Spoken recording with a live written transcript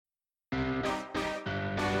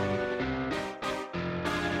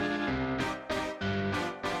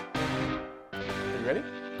Ready?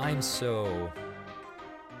 I'm so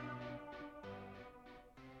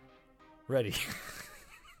ready.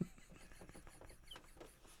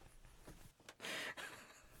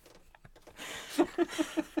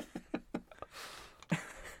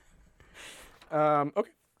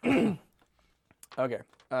 Okay. Okay.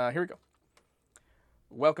 Here we go.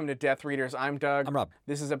 Welcome to Death Readers. I'm Doug. I'm Rob.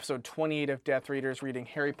 This is episode 28 of Death Readers, reading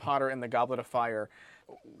Harry Potter and the Goblet of Fire.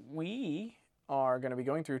 We are going to be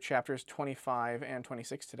going through chapters 25 and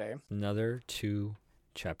 26 today. Another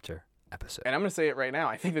 2-chapter episode. And I'm going to say it right now.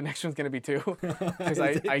 I think the next one's going to be 2. Because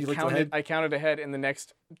You looked ahead? I counted ahead, and the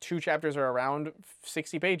next 2 chapters are around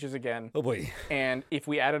 60 pages again. Oh boy. And if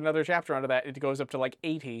we add another chapter onto that, it goes up to like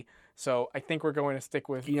 80. So I think we're going to stick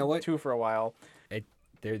with 2 for a while.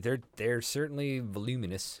 They're certainly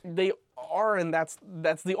voluminous. They are, and that's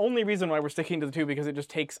the only reason why we're sticking to the 2, because it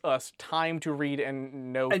just takes us time to read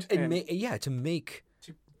and note. To make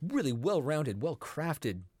really well-rounded,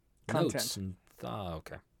 well-crafted Content. notes.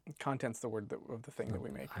 Okay. Content's the word of the thing that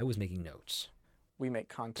we make. I was making notes. We make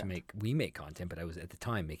content. We make content, but I was at the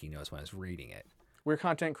time making notes when I was reading it. We're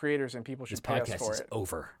content creators, and people This should pay us podcast for is it.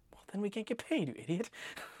 over. Well, then we can't get paid, you idiot.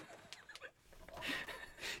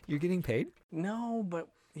 You're getting paid? No, but,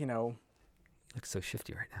 you know, You look so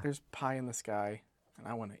shifty right now. there's pie in the sky, and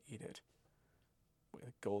I want to eat it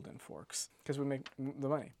with golden forks, because we make the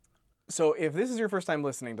money. So if this is your first time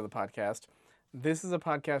listening to the podcast, this is a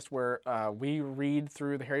podcast where we read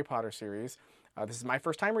through the Harry Potter series. This is my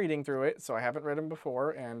first time reading through it, so I haven't read them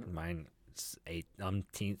before, and Mine is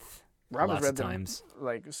 8-umpteenth. Rob Lots has read of them times.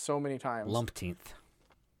 like so many times. Lumpteenth.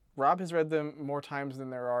 Rob has read them more times than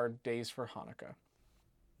there are days for Hanukkah.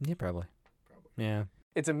 Yeah, probably. Yeah.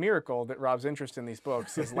 It's a miracle that Rob's interest in these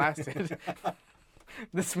books has lasted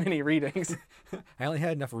this many readings. I only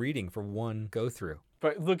had enough reading for one go-through.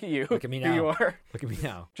 But look at you. Look at me Here you now. are. Look at me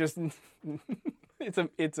now. Just it's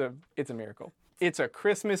a miracle. It's a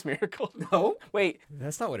Christmas miracle. No. Wait.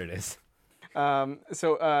 That's not what it is.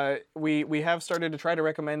 So we have started to try to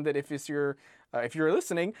recommend that if you're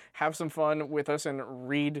listening, have some fun with us and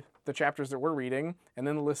read the chapters that we're reading, and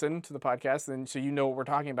then listen to the podcast, and so you know what we're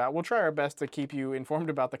talking about. We'll try our best to keep you informed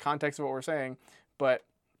about the context of what we're saying, but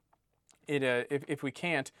if we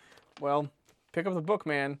can't, well, pick up the book,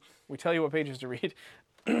 man. We tell you what pages to read.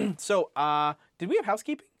 So, did we have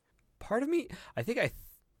housekeeping? Part of me, I think I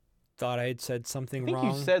thought I had said something I think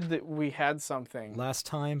wrong you said that we had something. last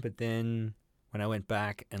time, but then when I went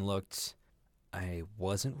back and looked, I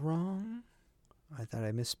wasn't wrong. I thought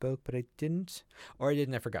I misspoke, but I didn't. Or I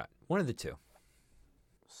didn't, I forgot. One of the two.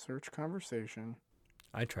 Search conversation.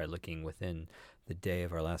 I tried looking within the day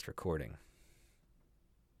of our last recording.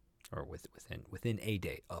 Or within a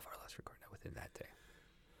day of our last recording, not within that day.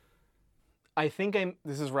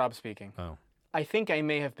 This is Rob speaking. Oh. I think I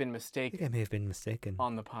may have been I mistaken think I may have been mistaken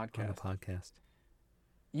on the podcast. on the podcast.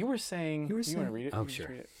 You were saying... You were want saying- to read it? Oh, You just sure.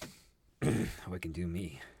 read it. Oh, it can do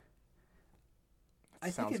me.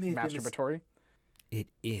 Sounds masturbatory. It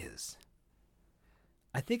is.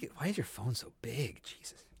 I think... Why is your phone so big?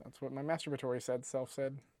 Jesus. That's what my masturbatory self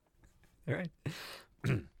said. All right.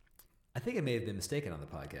 I think I may have been mistaken on the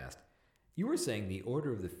podcast. You were saying the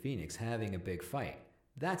Order of the Phoenix having a big fight.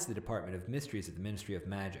 That's the Department of Mysteries at the Ministry of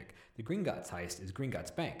Magic. The Gringotts heist is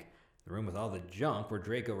Gringotts Bank. The room with all the junk where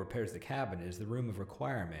Draco repairs the cabinet is the room of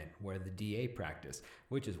requirement where the DA practice,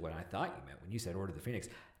 which is what I thought you meant when you said Order of the Phoenix.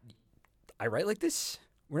 I write like this?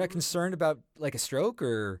 We're not concerned about like a stroke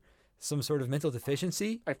or some sort of mental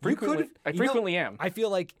deficiency? I frequently am. I feel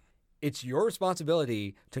like it's your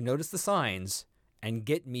responsibility to notice the signs and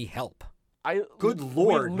get me help. Good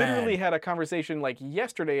Lord, we literally man. had a conversation like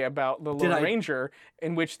yesterday about the Lone Ranger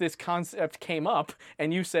in which this concept came up,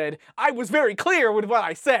 and you said, I was very clear with what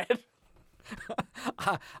I said.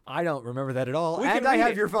 I don't remember that at all, We can and I read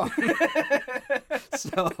have it. your phone.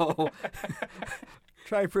 So,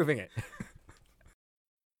 try proving it.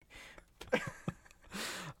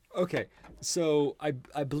 Okay, so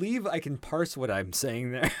I believe I can parse what I'm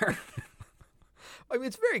saying there. I mean,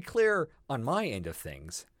 it's very clear on my end of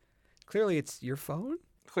things. Clearly, it's your phone?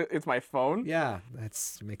 It's my phone. Yeah,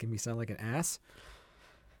 that's making me sound like an ass.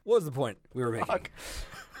 What was the point we were making?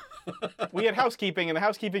 We had housekeeping, and the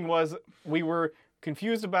housekeeping was we were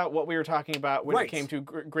confused about what we were talking about when Right. it came to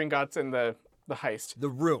Gringotts and the heist. The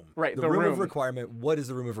room. Right, The the room of room. requirement. What is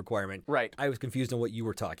the room of requirement? Right. I was confused on what you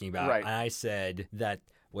were talking about. Right. And I said that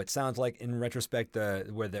what sounds like in retrospect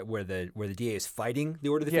where the DA is fighting the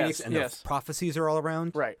Order of the Yes, Phoenix and yes. the prophecies are all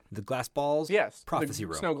around. Right. The glass balls. Yes. Prophecy the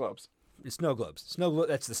room. Snow globes. Snow globes.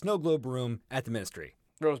 That's the snow globe room at the Ministry.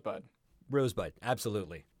 Rosebud. Rosebud.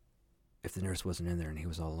 Absolutely. If the nurse wasn't in there and he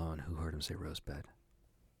was all alone, who heard him say Rosebud?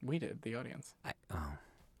 We did, the audience. Oh,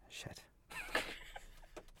 shit.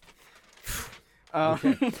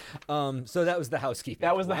 Okay. So that was the housekeeping.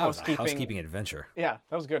 That was the Wow, housekeeping. housekeeping adventure. Yeah,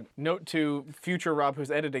 that was good. Note to future Rob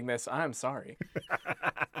who's editing this, I'm sorry.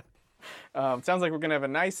 Sounds like we're going to have a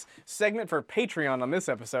nice segment for Patreon on this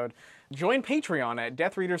episode. Join Patreon at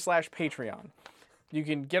DeathReader/Patreon. You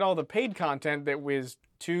can get all the paid content that was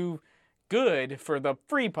too good for the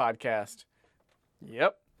free podcast.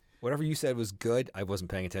 Yep. Whatever you said was good. I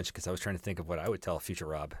wasn't paying attention because I was trying to think of what I would tell future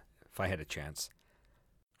Rob if I had a chance.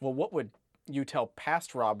 Well, what would you tell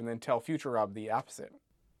past Rob and then tell future Rob the opposite?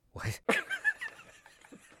 What?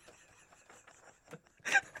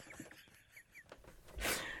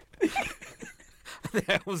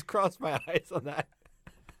 I almost crossed my eyes on that.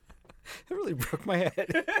 It really broke my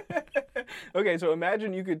head. Okay, so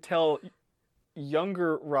imagine you could tell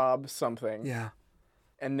younger Rob something Yeah.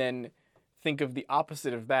 and then think of the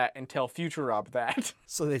opposite of that and tell future Rob that.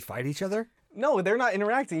 So they fight each other? No, they're not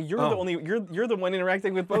interacting. You're the only you're the one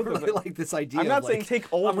interacting with both I of really them. like this idea. I'm not of, saying like, take I'm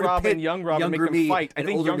old gonna Rob pit and young Rob and make younger them me fight. I and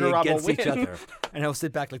think older younger me Rob will against each win. other. And I'll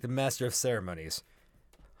sit back like the master of ceremonies.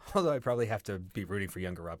 Although I probably have to be rooting for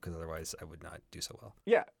younger Rob because otherwise I would not do so well.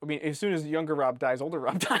 Yeah, I mean, as soon as younger Rob dies, older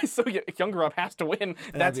Rob dies. So younger Rob has to win.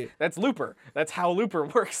 That's Looper. That's how Looper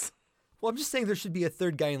works. Well, I'm just saying there should be a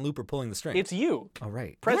third guy in Looper pulling the strings. It's you, all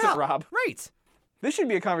right. present Rob. Right. This should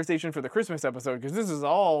be a conversation for the Christmas episode because this is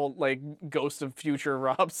all like Ghost of Future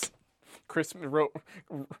Rob's Christmas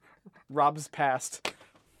Rob's past.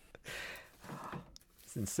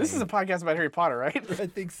 It's insane. This is a podcast about Harry Potter, right? I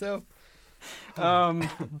think so.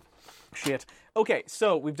 Shit. Okay,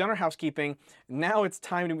 so we've done our housekeeping. Now it's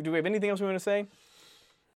time to. Do we have anything else we want to say?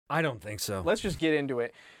 I don't think so. Let's just get into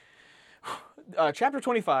it. Chapter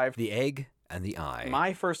 25. The egg and the eye.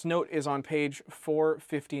 My first note is on page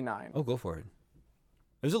 459. Oh, go for it.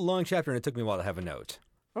 It was a long chapter and it took me a while to have a note.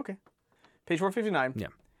 Okay. Page 459. Yeah.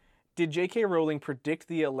 Did J.K. Rowling predict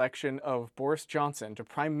the election of Boris Johnson to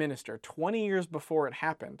Prime Minister 20 years before it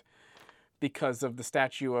happened because of the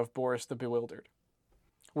statue of Boris the Bewildered?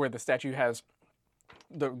 Where the statue has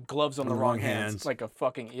the gloves on the wrong hands, like a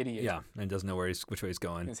fucking idiot. Yeah, and doesn't know which way he's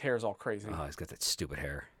going. His hair's all crazy. Oh, he's got that stupid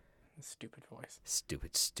hair. Stupid voice.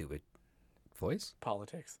 Stupid voice?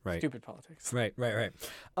 Politics. Right. Stupid politics. Right.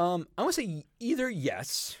 I want to say either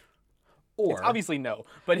yes or... It's obviously no.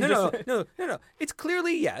 But No. It's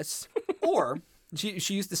clearly yes. Or she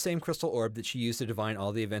used the same crystal orb that she used to divine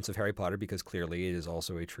all the events of Harry Potter because clearly it is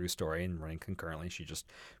also a true story and running concurrently. She just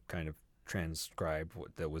kind of transcribed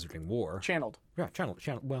what the Wizarding War. Channeled. Yeah, channel.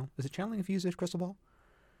 Well, is it channeling if you use a crystal ball?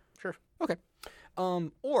 Sure. Okay.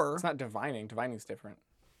 Or It's not divining. Divining's different.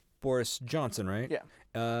 Boris Johnson, right?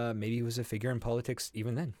 Yeah. Maybe he was a figure in politics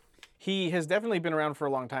even then. He has definitely been around for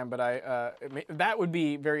a long time, but that would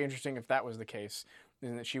be very interesting if that was the case,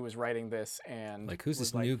 and that she was writing this and Like, who's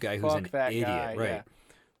was this new guy who's an "Fuck that idiot? guy." Right. Yeah.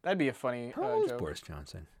 That'd be a funny How old is joke. Boris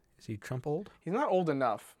Johnson? Is he Trump old? He's not old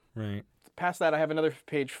enough. Right. Past that, I have another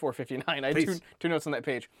page 459. I have Please. two notes on that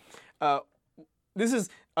page. This is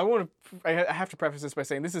I have to preface this by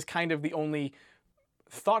saying this is kind of the only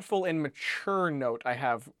thoughtful and mature note I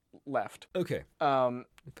have left. Okay.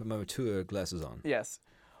 Put my two glasses on. Yes.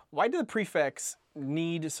 Why do the prefects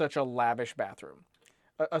need such a lavish bathroom?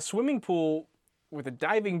 A swimming pool with a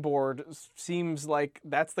diving board seems like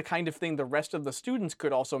that's the kind of thing the rest of the students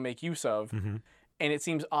could also make use of. Mm-hmm. And it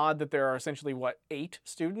seems odd that there are essentially, 8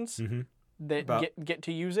 students that get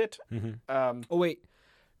to use it? Oh, wait.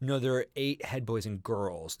 No, there are 8 head boys and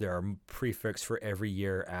girls. There are prefects for every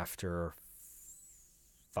year after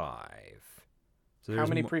 5. So How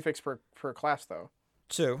many prefects per class, though?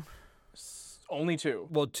 2. Only 2.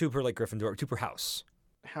 Well, 2 per like Gryffindor, 2 per house.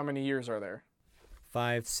 How many years are there?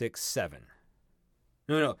 5, 6, 7.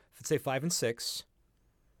 No. Let's say 5 and 6.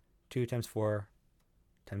 2 times 4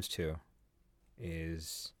 times 2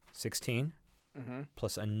 is 16. Mm-hmm.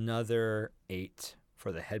 Plus another 8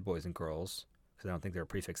 for the head boys and girls. Because I don't think there are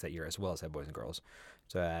prefects that year as well as head boys and girls.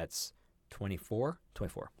 So that's 24.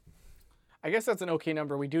 24. I guess that's an okay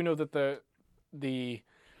number. We do know that the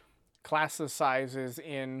class sizes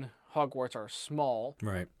in Hogwarts are small,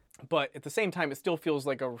 Right. but at the same time, it still feels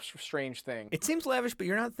like a strange thing. It seems lavish, but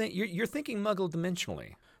you're not you're thinking Muggle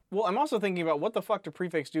dimensionally. Well, I'm also thinking about what the fuck do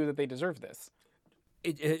prefects do that they deserve this?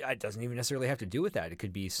 It doesn't even necessarily have to do with that. It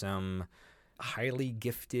could be some highly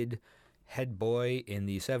gifted head boy in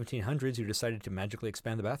the 1700s who decided to magically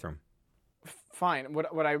expand the bathroom. Fine.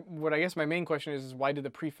 What I guess my main question is why do the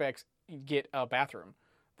prefects get a bathroom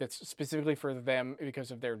that's specifically for them because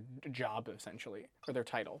of their job, essentially, or their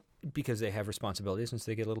title? Because they have responsibilities and so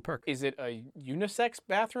they get a little perk. Is it a unisex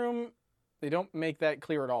bathroom? They don't make that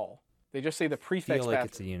clear at all. They just say the I prefix feel like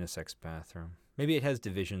bathroom. it's a unisex bathroom. Maybe it has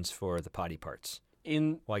divisions for the potty parts.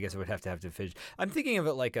 Well, I guess it would have to have division. I'm thinking of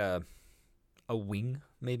it like a wing,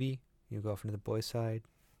 maybe. You go off into the boys' side.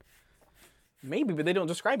 Maybe, but they don't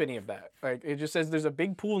describe any of that. Like, it just says there's a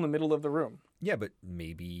big pool in the middle of the room. Yeah, but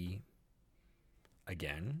maybe,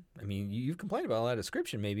 again, I mean, you've complained about a lot of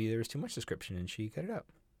description. Maybe there was too much description and she cut it out.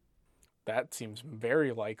 That seems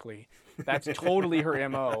very likely. That's totally her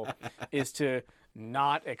MO, is to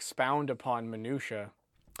not expound upon minutia.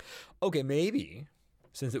 Okay, maybe.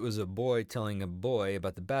 Since it was a boy telling a boy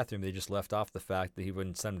about the bathroom, they just left off the fact that he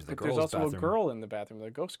wouldn't send him to the But girls' there's also bathroom. a girl in the bathroom,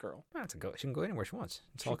 the ghost girl. That's a girl. She can go anywhere she wants.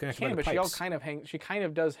 It's all She connected can, by but the pipes. she kind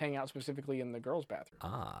of does hang out specifically in the girls' bathroom.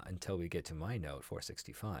 Until we get to my note,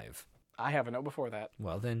 465. I have a note before that.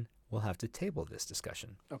 Well, then we'll have to table this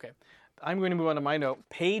discussion. Okay. I'm going to move on to my note,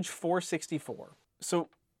 page 464. So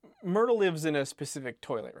Myrtle lives in a specific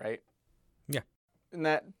toilet, right? Yeah. And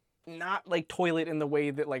that, not like toilet in the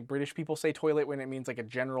way that like British people say toilet when it means like a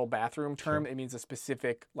general bathroom term. It means a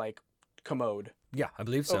specific like commode. Yeah, I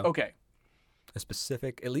believe so. Okay. A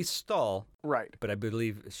specific, at least stall, Right. but I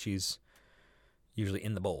believe she's usually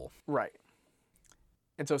in the bowl. Right.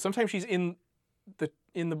 And so sometimes she's in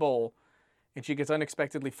the bowl and she gets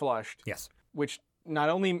unexpectedly flushed, Yes. which not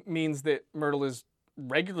only means that Myrtle is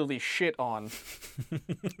regularly shit on,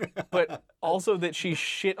 but also that she's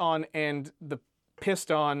shit on and the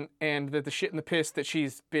pissed on, and that the shit and the piss that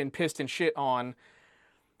she's been pissed and shit on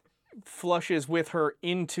flushes with her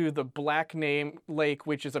into the Black Name Lake,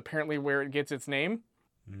 which is apparently where it gets its name.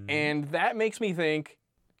 And that makes me think,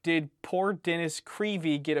 did poor Dennis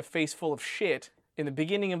Creevy get a face full of shit in the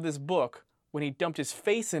beginning of this book when he dumped his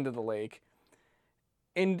face into the lake?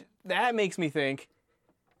 And that makes me think,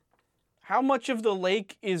 how much of the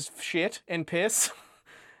lake is shit and piss?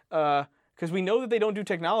 Because we know that they don't do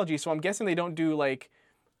technology, so I'm guessing they don't do like.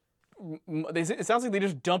 It sounds like they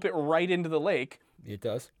just dump it right into the lake. It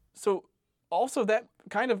does. So also that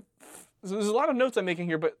kind of. So there's a lot of notes I'm making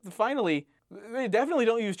here, but finally, they definitely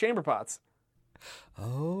don't use chamber pots.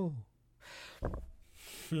 Oh.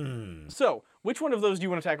 So which one of those do you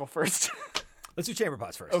want to tackle first? Let's do chamber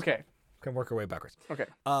pots first. Okay. Can work our way backwards. Okay.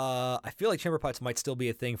 I feel like chamber pots might still be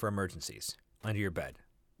a thing for emergencies under your bed.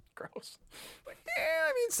 Gross. Yeah,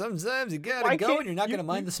 I mean, sometimes you gotta Why go can't and you're not you- gonna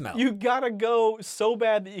mind the smell. You gotta go so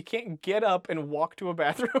bad that you can't get up and walk to a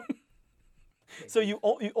bathroom. So your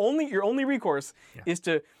only recourse is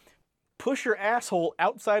to push your asshole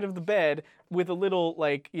outside of the bed with a little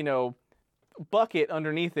bucket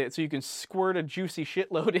underneath it, so you can squirt a juicy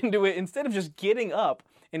shitload into it instead of just getting up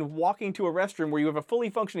and walking to a restroom where you have a fully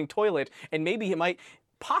functioning toilet and maybe it might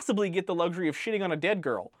possibly get the luxury of shitting on a dead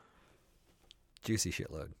girl. Juicy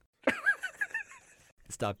shitload.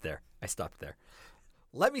 Stop there. I stopped there.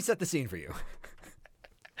 Let me set the scene for you.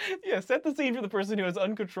 Yeah, set the scene for the person who has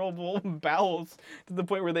uncontrollable bowels to the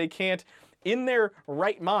point where they can't, in their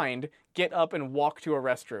right mind, get up and walk to a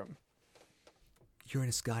restroom. You're in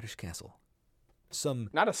a Scottish castle.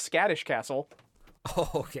 Not a Scottish castle. Oh,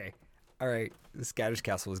 okay. All right. The Scottish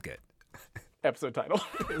castle is good. Episode title.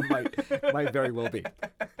 It might very well be.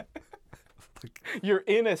 You're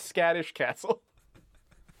in a Scottish castle.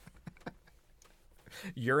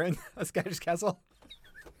 You're in a Scottish castle?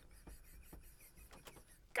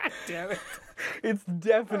 God damn it. It's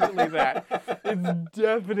definitely that. It's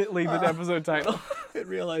definitely the episode title. It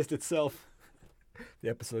realized itself. The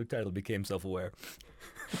episode title became self-aware.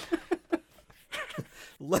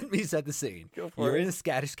 Let me set the scene. Go for You're it. in a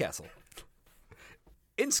Scottish castle.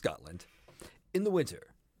 In Scotland, in the winter.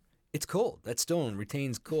 It's cold. That stone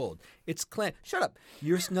retains cold. It's Shut up.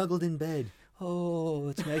 You're snuggled in bed. Oh,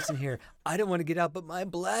 it's nice in here. I don't want to get out, but my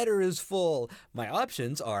bladder is full. My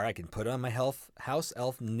options are I can put on my house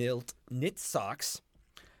elf knit socks,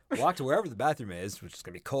 walk to wherever the bathroom is, which is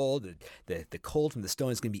going to be cold. The cold from the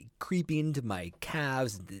stone is going to be creeping into my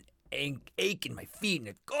calves and the ache in my feet.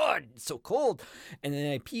 And God, it's so cold. And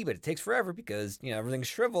then I pee, but it takes forever because, everything's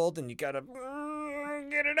shriveled and you got to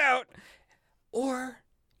get it out. Or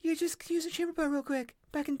you just use a chamber pot real quick,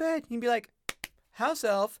 back in bed. You can be like, house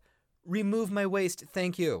elf, remove my waist,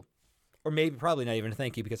 thank you. Or maybe, probably not even a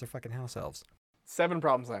thank you because they're fucking house elves. 7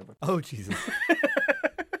 problems I have with it. Oh, Jesus.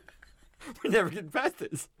 We're never getting past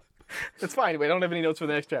this. It's fine. We don't have any notes for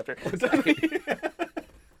the next chapter.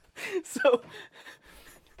 So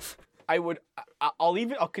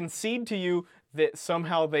I'll concede to you that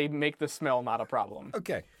somehow they make the smell not a problem.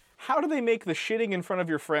 Okay. How do they make the shitting in front of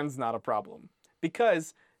your friends not a problem?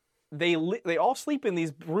 Because they all sleep in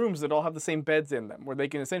these rooms that all have the same beds in them, where they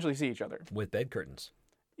can essentially see each other. With bed curtains.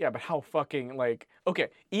 Yeah, but how fucking like okay,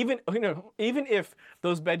 even even if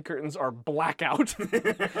those bed curtains are blackout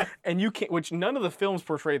and you can't, which none of the films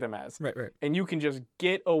portray them as, Right. and you can just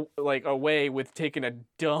get away with taking a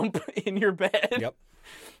dump in your bed. Yep.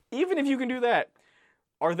 Even if you can do that,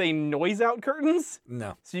 are they noise out curtains?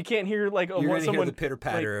 No. So you can't hear like You're going to hear someone the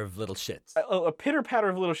pitter-patter of little shits. a pitter patter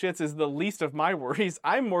of little shits is the least of my worries.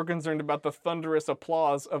 I'm more concerned about the thunderous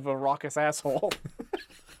applause of a raucous asshole.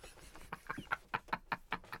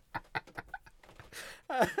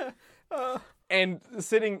 And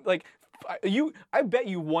sitting like I bet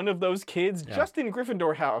you one of those kids just in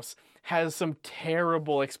Gryffindor house has some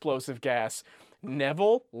terrible explosive gas.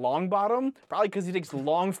 Neville Longbottom, probably because he takes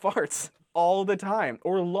long farts all the time,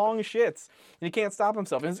 or long shits, and he can't stop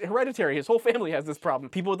himself. And it's hereditary. His whole family has this problem.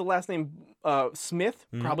 People with the last name Smith,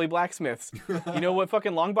 probably blacksmiths. You know what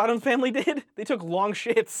fucking Longbottom's family did? They took long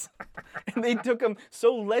shits. And they took them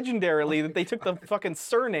so legendarily that they took the fucking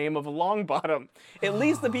surname of Longbottom. At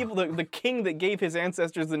least the people, the king that gave his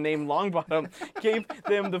ancestors the name Longbottom, gave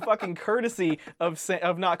them the fucking courtesy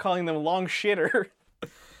of not calling them Long Shitter.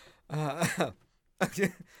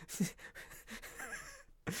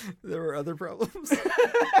 There were other problems.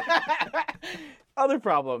 Other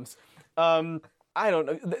problems. I don't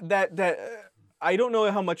know I don't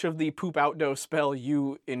know how much of the poop out dough spell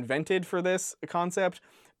you invented for this concept,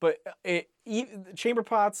 but chamber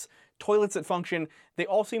pots, toilets that function, they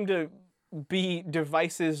all seem to be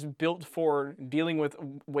devices built for dealing with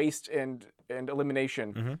waste and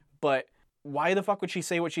elimination. Mm-hmm. But why the fuck would she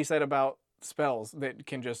say what she said about spells that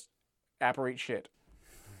can just apparate shit?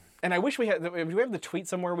 And I wish we had. Do we have the tweet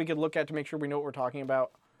somewhere we could look at to make sure we know what we're talking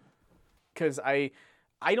about? Because I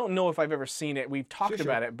don't know if I've ever seen it. We've talked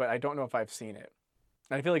about it, but I don't know if I've seen it.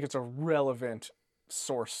 And I feel like it's a relevant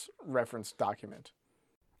source reference document.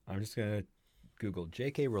 I'm just gonna Google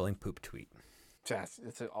J.K. Rowling poop tweet. I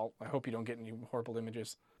hope you don't get any horrible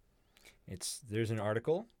images. There's an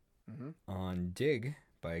article on Dig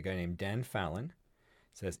by a guy named Dan Fallon.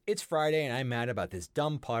 It says, "It's Friday and I'm mad about this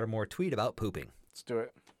dumb Pottermore tweet about pooping." Let's do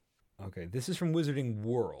it. Okay, this is from Wizarding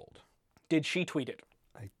World. Did she tweet it?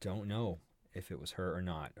 I don't know if it was her or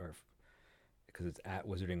not, because it's at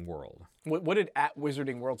Wizarding World. What did at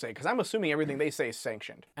Wizarding World say? Because I'm assuming everything they say is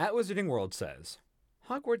sanctioned. At Wizarding World says,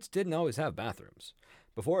 Hogwarts didn't always have bathrooms.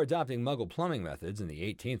 Before adopting Muggle plumbing methods in the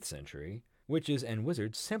 18th century, witches and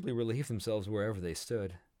wizards simply relieved themselves wherever they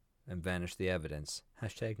stood and vanished the evidence.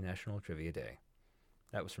 Hashtag National Trivia Day.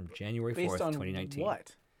 That was from January 4th, Based on 2019.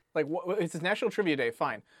 What? Like, it's National Trivia Day,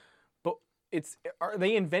 fine. But are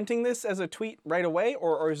they inventing this as a tweet right away,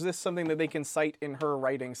 or is this something that they can cite in her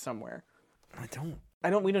writing somewhere? We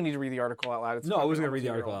don't need to read the article out loud. I wasn't going to read the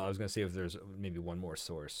article out. I was going to see if there's maybe one more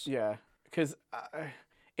source. Yeah, because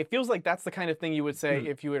it feels like that's the kind of thing you would say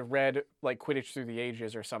if you had read, like, Quidditch Through the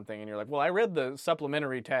Ages or something, and you're like, well, I read the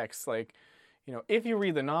supplementary text. Like, if you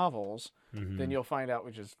read the novels, then you'll find out,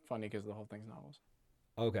 which is funny because the whole thing's novels.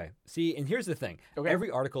 Okay. See, and here's the thing. Okay.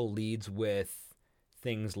 Every article leads with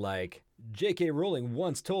things like, J.K. Rowling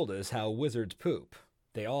once told us how wizards poop.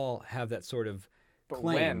 They all have that sort of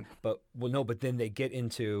claim. But then they get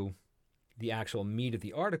into the actual meat of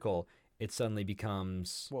the article, it suddenly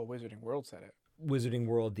becomes... Well, Wizarding World said it. Wizarding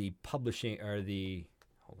World, the publishing, or the...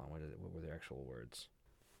 Hold on, what were their actual words?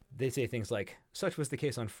 They say things like, such was the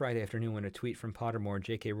case on Friday afternoon when a tweet from Pottermore,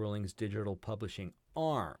 J.K. Rowling's digital publishing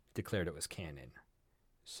arm, declared it was canon.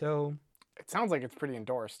 So... It sounds like it's pretty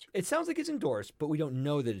endorsed. It sounds like it's endorsed, but we don't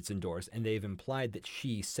know that it's endorsed, and they've implied that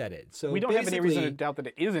she said it. So we don't have any reason to doubt that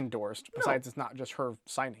it is endorsed, besides it's not just her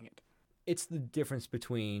signing it. It's the difference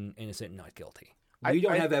between innocent and not guilty. We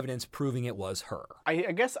don't have evidence proving it was her. I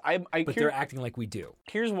guess But they're acting like we do.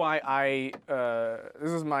 Here's why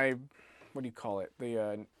this is my, what do you call it?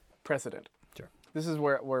 The precedent. Sure. This is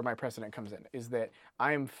where my precedent comes in, is that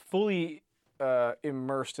I am fully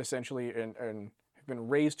immersed, essentially, and have been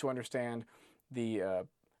raised to understand the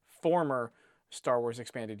former Star Wars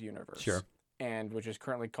Expanded Universe. Sure. And which is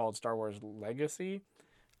currently called Star Wars Legacy.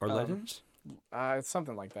 Or Legends? It's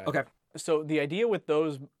something like that. Okay. So the idea with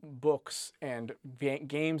those books and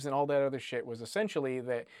games and all that other shit was essentially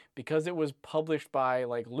that because it was published by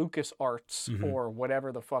like LucasArts or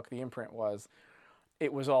whatever the fuck the imprint was,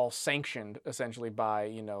 it was all sanctioned essentially by,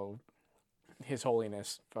 His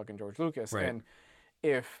Holiness fucking George Lucas. Right.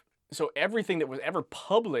 And so everything that was ever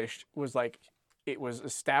published was like, it was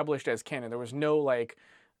established as canon. There was no like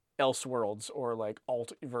Elseworlds or like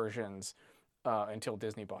alt versions until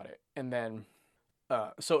Disney bought it. And then,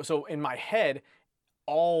 so in my head,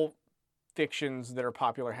 all fictions that are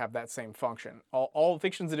popular have that same function. All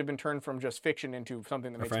fictions that have been turned from just fiction into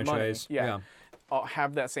something that makes franchise, money, yeah. all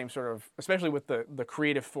have that same sort of, especially with the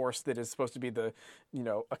creative force that is supposed to be the,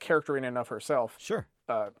 a character in and of herself. Sure.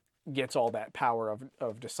 Gets all that power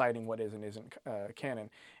of deciding what is and isn't canon.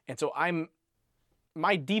 And so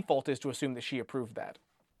my default is to assume that she approved that.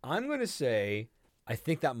 I'm going to say I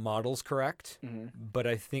think that model's correct, but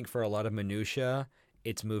I think for a lot of minutia,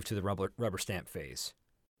 it's moved to the rubber stamp phase.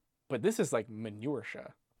 But this is like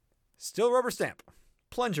minutia. Still rubber stamp.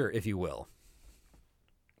 Plunger, if you will.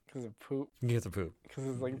 Because of poop. Because of poop. Because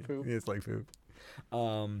it's like poop. It's like poop.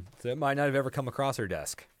 So it might not have ever come across her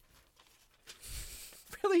desk.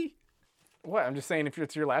 Really? What? I'm just saying, if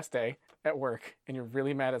it's your last day at work and you're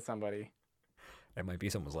really mad at somebody. It might be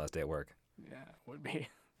someone's last day at work. Yeah, it would be.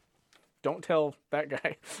 Don't tell that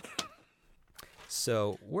guy.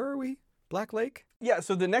 So where are we? Black Lake? Yeah,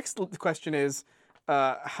 so the next question is,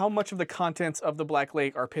 how much of the contents of the Black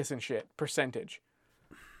Lake are piss and shit? Percentage.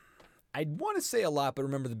 I'd want to say a lot, but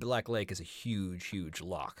remember the Black Lake is a huge, huge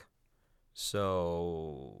loch.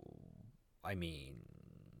 So, I mean...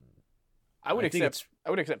 I would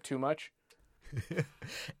accept too much.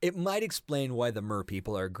 It might explain why the mer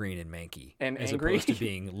people are green and manky. And as angry. opposed to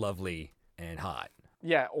being lovely and hot.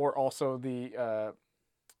 Yeah, or also the...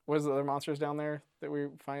 what is the other monsters down there that we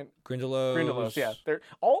find? Grindylows. Grindylows, yeah. They're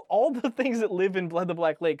all the things that live in the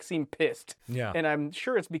Black Lake seem pissed. Yeah. And I'm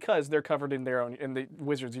sure it's because they're covered in the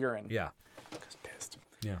wizard's urine. Yeah. Because pissed.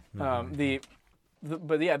 Yeah.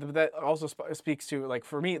 But that also speaks to, like,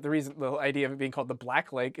 for me, the idea of it being called the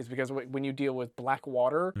Black Lake is because when you deal with black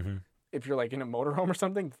water, if you're like in a motorhome or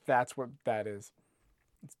something, that's what that is.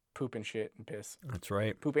 It's poop and shit and piss. That's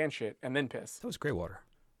right. Poop and shit and then piss. That was gray water.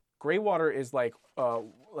 Gray water is like I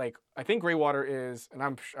think gray water is, and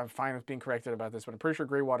I'm fine with being corrected about this, but I'm pretty sure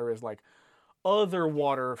gray water is like other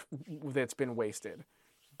water that's been wasted,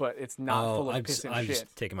 but it's not full of piss and I'm shit.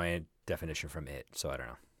 just taking my definition from it, so I don't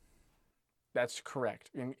know. That's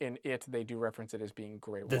correct. In it, they do reference it as being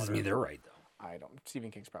gray water. Doesn't mean they're right, though. I don't.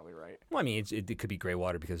 Stephen King's probably right. Well, I mean, it could be gray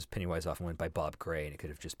water because Pennywise often went by Bob Gray, and it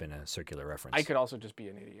could have just been a circular reference. I could also just be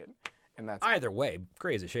an idiot, and that's either way.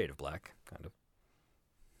 Gray is a shade of black, kind of.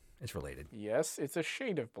 It's related. Yes, it's a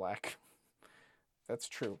shade of black. That's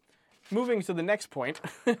true. Moving to the next point.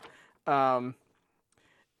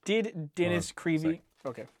 Did Dennis Creevy... sorry.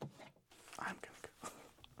 Okay. I'm gonna go.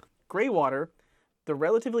 Gray water, the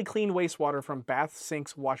relatively clean wastewater from baths,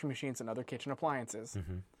 sinks, washing machines, and other kitchen appliances.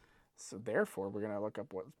 So therefore, we're going to look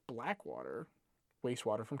up what's black water,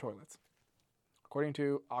 wastewater from toilets. According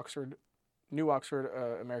to New Oxford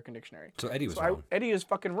American Dictionary. So Eddie was wrong. Eddie is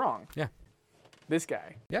fucking wrong. Yeah. This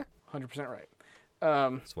guy. Yeah. 100% right.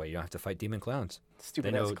 That's why you don't have to fight demon clowns.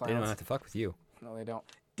 Stupid They ass clowns. don't have to fuck with you. No, they don't.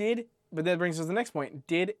 But that brings us to the next point.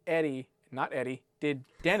 Did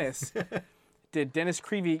Dennis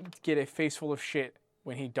Creevy get a face full of shit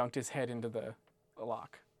when he dunked his head into the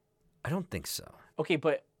lock? I don't think so. Okay,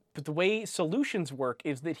 but the way solutions work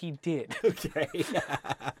is that he did. Okay. It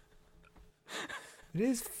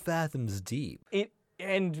is fathoms deep.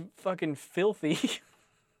 And fucking filthy.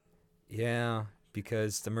 Yeah,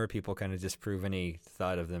 because the mer people kind of disprove any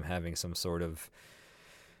thought of them having some sort of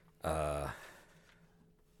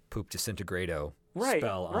poop disintegrado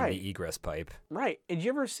spell on the egress pipe. Right. And did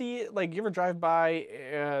you ever see, like, you ever drive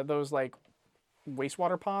by those, like,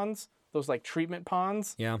 wastewater ponds? Those, like, treatment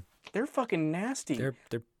ponds? Yeah. They're fucking nasty.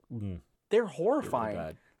 They're horrifying. really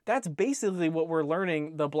bad. That's basically what we're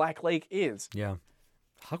learning the Black Lake is. Yeah.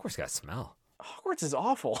 Hogwarts got smell. Hogwarts is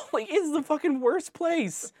awful. Like, it's the fucking worst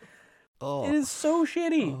place. Oh. It is so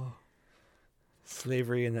shitty. Oh.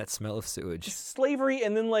 Slavery and that smell of sewage. Slavery,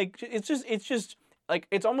 and then, like, it's just like,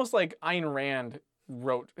 it's almost like Ayn Rand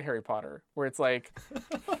wrote Harry Potter, where it's like,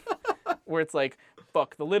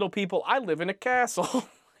 fuck the little people, I live in a castle.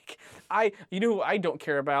 You know who I don't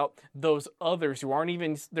care about? Those others who aren't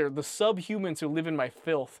even, they're the subhumans who live in my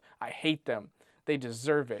filth. I hate them. They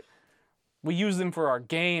deserve it. We use them for our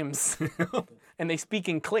games. And they speak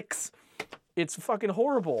in cliques. It's fucking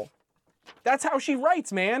horrible. That's how she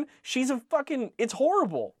writes, man. It's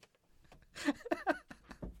horrible.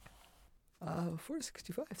 4 to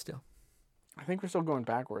 65 still. I think we're still going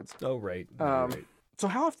backwards. Oh, right. Right. So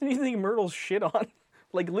how often do you think Myrtle's shit on?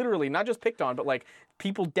 Like, literally, not just picked on, but, like,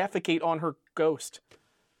 people defecate on her ghost.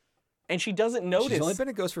 And she doesn't notice. She's only been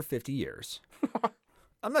a ghost for 50 years.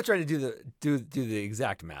 I'm not trying to do the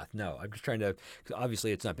exact math. No, I'm just trying to, cause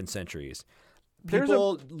obviously it's not been centuries.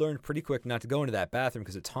 People learned pretty quick not to go into that bathroom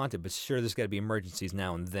because it's haunted, but sure, there's got to be emergencies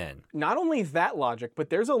now and then. Not only that logic, but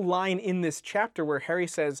there's a line in this chapter where Harry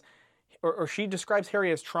says, or she describes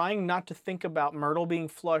Harry as trying not to think about Myrtle being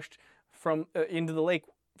flushed from into the lake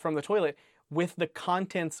from the toilet with the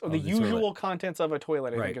contents or the the usual toilet. contents of a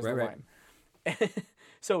toilet. I Right, think is right, the right. line.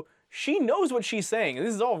 So she knows what she's saying.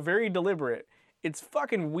 This is all very deliberate. It's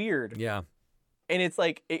fucking weird. Yeah. And it's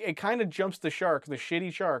like it kind of jumps the shark, the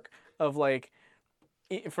shitty shark of like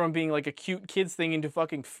from being like a cute kids thing into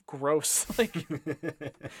fucking gross, like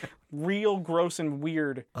real gross and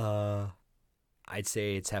weird. I'd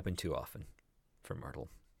say it's happened too often for Myrtle.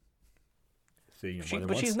 So, you know, more than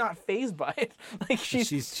But once. she's not phased by it. Like she's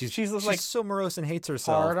just like so morose and hates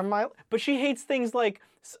herself. part of my. But she hates things like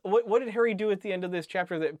what did Harry do at the end of this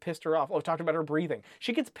chapter that pissed her off? Oh, talked about her breathing.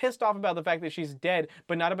 She gets pissed off about the fact that she's dead,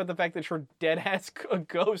 but not about the fact that her dead ass a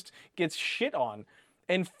ghost gets shit on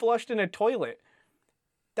and flushed in a toilet.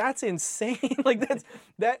 That's insane. Like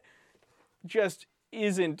that just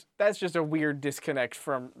isn't. That's just a weird disconnect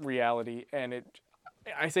from reality, and it.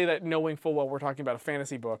 I say that knowing full well we're talking about a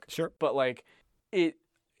fantasy book. Sure. But like, it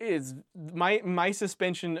is my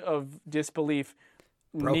suspension of disbelief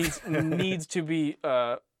needs to be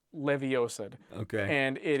Leviosa, Okay.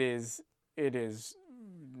 and it is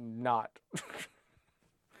not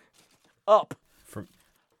up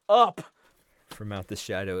From out the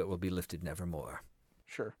shadow, it will be lifted nevermore.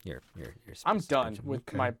 Sure. Your I'm done suspension. with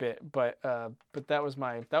Okay. my bit, but that was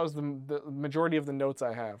the majority of the notes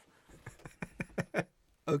I have.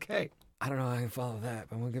 Okay. I don't know how I can follow that,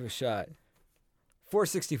 but I'm gonna give it a shot.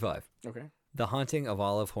 465. Okay. The Haunting of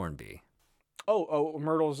Olive Hornby. Oh,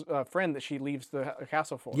 Myrtle's friend that she leaves the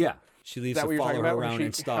castle for. Yeah. She leaves that to what you're follow talking her about, where around she-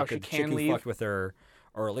 and how stalk she a can chick who leave? fucked with her,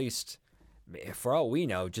 or at least, for all we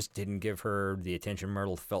know, just didn't give her the attention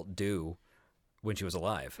Myrtle felt due when she was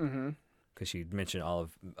alive. Mm-hmm. Because she mentioned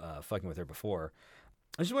Olive fucking with her before.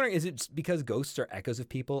 I'm just wondering, is it because ghosts are echoes of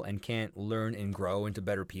people and can't learn and grow into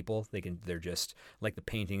better people? They're just like the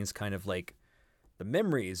paintings, kind of like the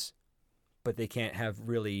memories, but they can't have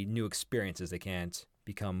really new experiences. They can't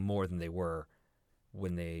become more than they were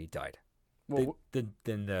when they died. Well, Than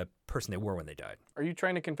the person they were when they died. are you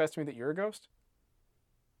trying to confess to me that you're a ghost?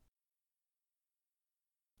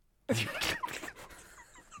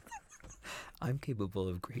 I'm capable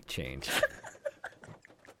of great change.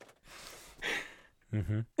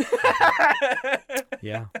 Mm-hmm.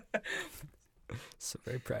 Yeah. So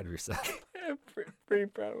very proud of yourself. Pretty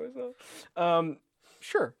proud of myself.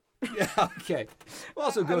 Sure. Yeah, okay. Well,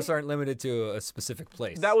 also, ghosts aren't limited to a specific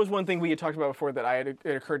place. That was one thing we had talked about before that it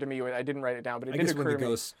occurred to me. I didn't write it down, but it I did guess when occur the to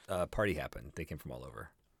me. ghost party happened, they came from all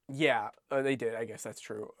over. Yeah, they did. I guess that's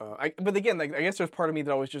true. But again, like, I guess there's part of me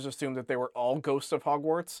that always just assumed that they were all ghosts of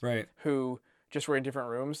Hogwarts, Right. who just were in different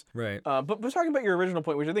rooms. Right. But talking about your original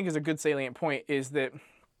point, which I think is a good salient point, is that,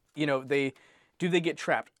 you know, they get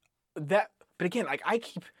trapped. But again, like I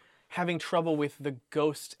keep having trouble with the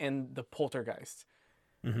ghost and the poltergeist.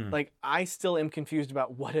 Mm-hmm. Like I still am confused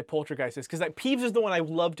about what a poltergeist is, because like Peeves is the one I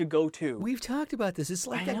love to go to. We've talked about this. It's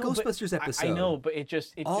like I that know, but- Ghostbusters episode. I know, but it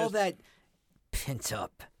all just, that pent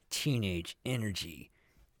up teenage energy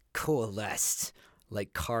coalesced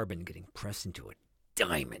like carbon getting pressed into a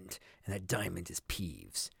diamond, and that diamond is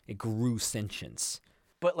Peeves. It grew sentience.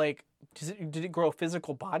 But like, did it grow a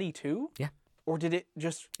physical body too? Yeah. Or did it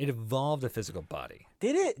just? It evolved a physical body.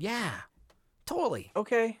 Did it? Yeah, totally.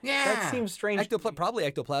 Okay. Yeah, That seems strange. Probably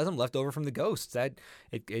ectoplasm left over from the ghosts. That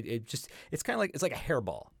it's kind of like, it's like a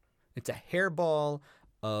hairball. It's a hairball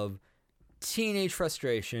of teenage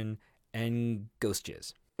frustration and ghost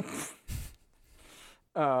jizz,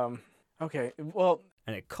 Okay. Well,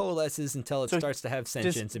 and it coalesces until it starts to have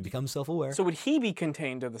sentience and becomes self-aware. so would he be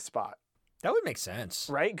contained to the spot, That would make sense.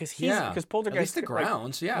 right? Because At poltergeist. least the like-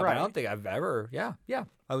 grounds, yeah. But right. I don't think I've ever, yeah.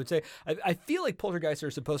 I would say, I feel like poltergeists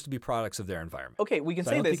are supposed to be products of their environment. Okay, we can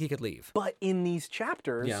So I say don't this. think he could leave. But in these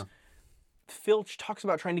chapters, Yeah. Filch talks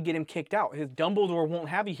about trying to get him kicked out. His Dumbledore won't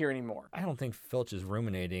have you here anymore. I don't think Filch is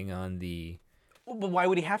ruminating on the. But why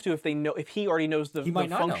would he have to if he already knows the He might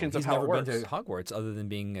not functions know. of He's how never it works? been to Hogwarts other than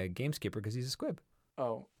being a gameskeeper because he's a squib.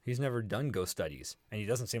 Oh, He's never done ghost studies, and he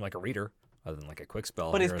doesn't seem like a reader other than like a quick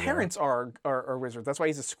spell. but his here or there. parents are wizards. That's why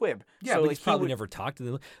he's a squib. Yeah, so but like he's he probably would- never talked to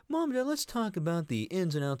them. Mom, Dad, let's talk about the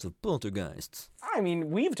ins and outs of poltergeists. I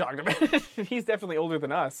mean, we've talked about it. He's definitely older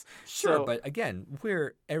than us. Sure, So- but again,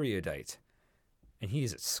 we're erudite, and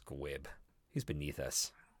he's a squib. He's beneath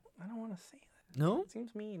us. I don't want to say that. No? It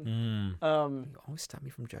seems mean. You always stop me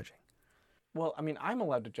from judging. Well, I mean, I'm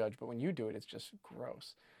allowed to judge, but when you do it, it's just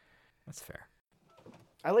gross. That's fair.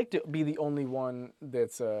 I like to be the only one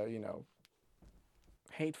that's,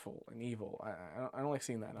 hateful and evil. I don't like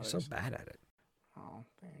seeing that in You're others. so bad at it. Oh,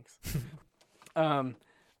 thanks.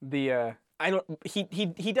 I don't.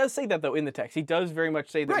 He does say that though in the text. He does very much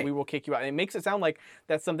say that Right. we will kick you out, and it makes it sound like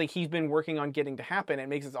that's something he's been working on getting to happen. It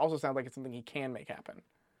makes it also sound like it's something he can make happen.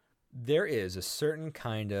 There is a certain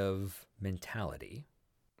kind of mentality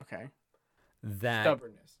Okay. that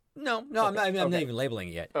Stubbornness. no, I'm not even labeling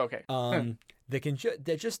it yet. Okay.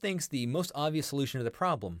 That just thinks the most obvious solution to the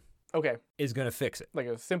problem Okay. is going to fix it. Like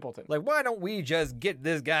a simpleton. Like, why don't we just get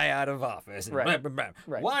this guy out of office? And Right. blah, blah, blah.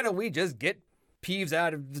 Right. Why don't we just get Peeves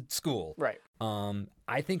out of the school? Right.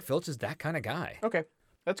 I think Filch is that kind of guy. Okay.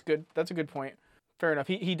 That's good. That's a good point. Fair enough.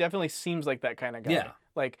 He definitely seems like that kind of guy. Yeah.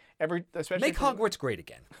 Like especially Make Hogwarts great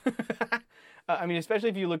again. I mean, especially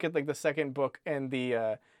if you look at like the second book and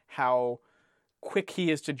the how quick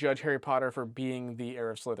he is to judge Harry Potter for being the heir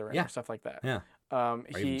of Slytherin Yeah. or stuff like that. Yeah. Um,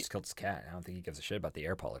 Or even he just killed his cat. I don't think he gives a shit about the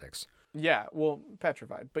air politics. yeah, well,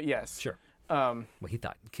 petrified, but yes. Sure. Um, Well, he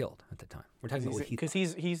thought killed at the time. We're talking about what he because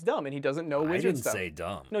he's dumb and he doesn't know I wizard didn't stuff. say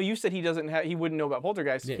dumb. No, you said he wouldn't know about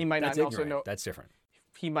poltergeist. Yeah, he might that's not also ignorant. know. That's different.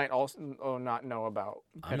 He might also not know about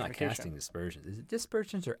I'm not petrification. casting dispersions. Is it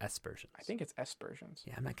dispersions or aspersions? I think it's aspersions.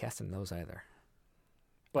 Yeah, I'm not casting those either.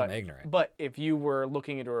 But I'm ignorant. But if you were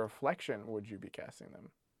looking into a reflection, would you be casting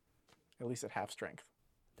them? At least at half strength.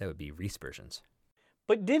 That would be respersions.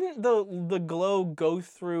 But didn't the glow go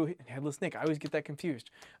through Headless Nick? I always get that confused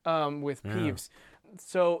with Yeah. Peeves.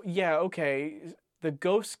 So yeah, okay, the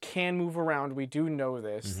ghosts can move around. We do know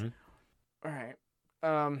this. Mhm. All right.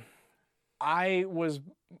 I was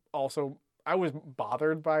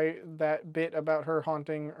bothered by that bit about her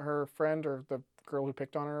haunting her friend or the girl who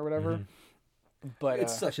picked on her or whatever. But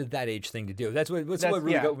It's such a that age thing to do. That's what That's-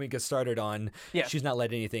 really yeah. got me get started on. Yeah. She's not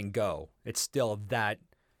letting anything go. It's still that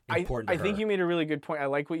important I to her. think you made a really good point. I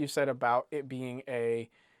like what you said about it being a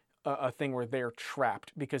thing where they're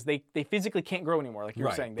trapped because they physically can't grow anymore, like you were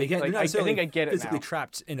right. saying. They can't, like, they're not I think I get it physically now.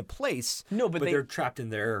 trapped in a place. No, but they're trapped in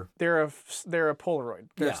their they're a Polaroid.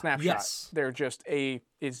 They're Yeah, a snapshot. yes. They're just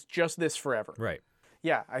it's just this forever. right.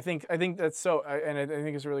 Yeah, I think that's so, and I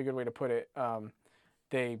think it's a really good way to put it.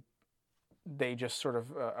 They just sort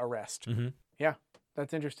of arrest. Mm-hmm. Yeah,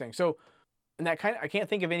 that's interesting. So, and that I can't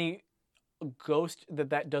think of any ghost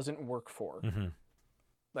that doesn't work for. Mm-hmm.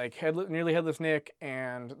 Like nearly headless Nick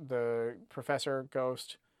and the professor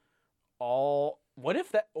ghost. What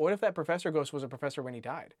if that professor ghost was a professor when he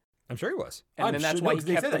died? I'm sure he was. And I'm then that's sure, why no, he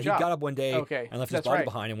they kept said the that. job. He got up one day Okay, and left his that's body right.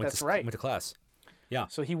 behind and went That's right. went to class. Yeah.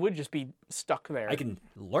 So he would just be stuck there. I can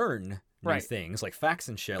learn new Right. things like facts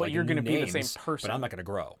and shit. But like you're going to be the same person. But I'm not going to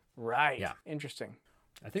grow. Right. Yeah. Interesting.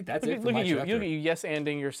 I think that's Look, it. For look my at you. chapter. Look at you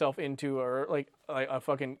yes-anding yourself into like a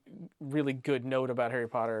fucking really good note about Harry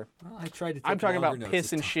Potter. Well, I tried to. Take I'm talking longer about notes piss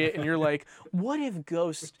this and time. shit, and you're like, what if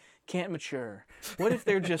ghosts can't mature? What if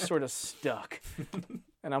they're just sort of stuck?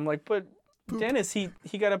 And I'm like, but Dennis, he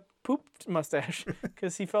got a poop mustache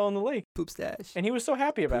because he fell in the lake, Poop stash. and he was so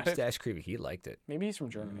happy about Poop it. stash creepy. He liked it. Maybe he's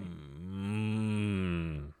from Germany.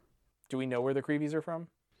 Mm. Do we know where the Creevies are from?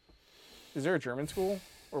 Is there a German school,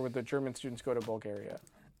 or would the German students go to Bulgaria?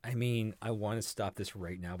 I mean, I want to stop this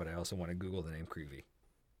right now, but I also want to Google the name Creevy.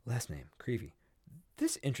 Last name, Creevy.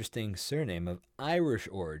 This interesting surname of Irish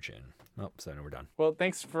origin. Oh, so now we're done. Well,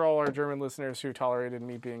 thanks for all our German listeners who tolerated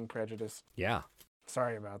me being prejudiced. Yeah,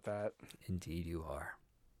 Sorry about that. indeed you are.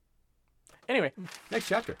 Anyway, Next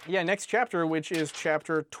chapter. yeah, next chapter, which is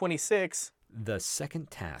chapter 26. The second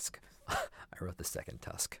task. I wrote the second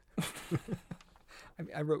tusk.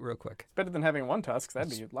 I wrote real quick. Better than having one tusk. That'd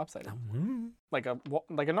be lopsided. Mm, Like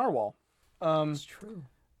a narwhal. it's true.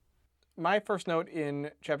 My first note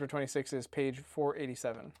in chapter 26 is page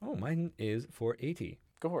 487. Oh, mine is 480.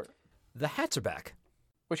 Go for it. The hats are back.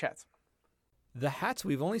 Which hats? The hats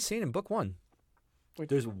we've only seen in book one. Which-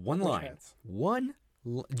 There's one which line. hats?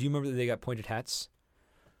 Do you remember that they got pointed hats?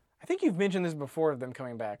 I think you've mentioned this before of them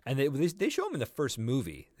coming back. And they show them in the first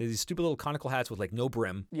movie. They're these stupid little conical hats with like no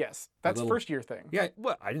brim. Yes, that's little- first year thing. Yeah,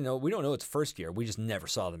 well, I didn't know. We don't know it's first year. We just never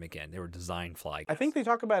saw them again. They were designed fly. I think they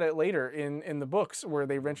talk about it later in the books where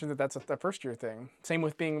they mention that that's a first year thing. Same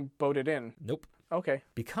with being boated in. Nope. Okay.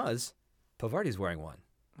 Because Pavarti's wearing one.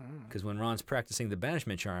 Because when Ron's practicing the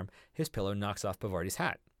banishment charm, his pillow knocks off Pavarti's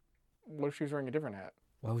hat. What if she was wearing a different hat?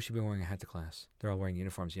 Why would she be wearing a hat to class? They're all wearing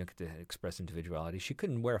uniforms. You don't get to express individuality. She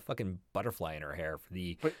couldn't wear a fucking butterfly in her hair for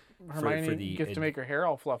the. But Hermione the gets to make her hair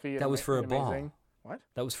all fluffy. That was for a ball. amazing. What?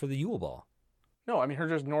 That was for the Yule Ball. No, I mean her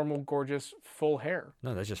just normal, gorgeous, full hair.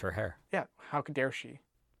 No, that's just her hair. Yeah, how dare she?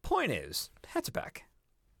 Point is, hats are back.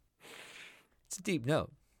 It's a deep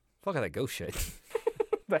note. Fuck all that ghost shit.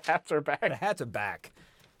 The hats are The back. hats are back.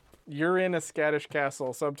 You're in a Scottish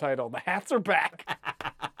castle. Subtitle: The hats are back.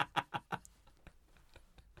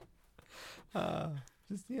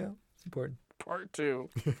 Just, it's important. Part 2.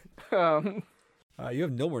 You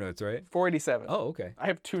have no more notes, right? 487. Oh, okay. I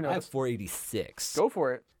have 2 I have notes. 486. Go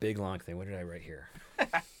for it. Big long thing. What did I write here?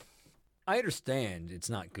 I understand it's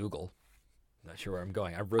not Google. Not sure where I'm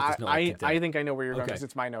going. I wrote this note. I think I know where you're going Okay. because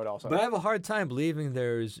it's my note also. But I have a hard time believing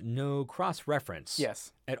there's no cross-reference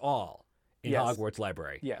Yes. at all in Yes. Hogwarts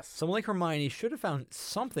Library. Yes. Someone like Hermione should have found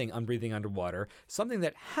something on breathing underwater, something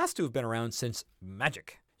that has to have been around since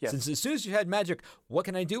magic. Yes. Since as soon as you had magic, what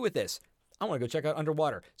can I do with this? I want to go check out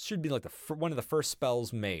underwater. Should be like one of the first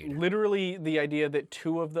spells made. Literally the idea that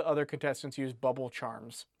 2 of the other contestants use bubble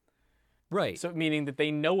charms. Right. So meaning that they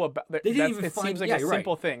know about. They didn't even it find. seems like yeah, a you're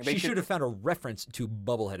simple right. thing. She should have found a reference to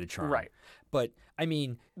bubble-headed charm. Right. But I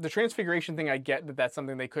mean, The transfiguration thing, I get that that's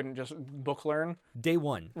something they couldn't just book learn. day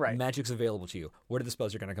one, Right. magic's available to you. What are the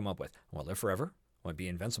spells you're going to come up with? I want to live forever. I want to be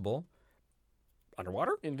invincible.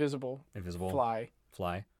 Underwater? Invisible, Invisible. fly,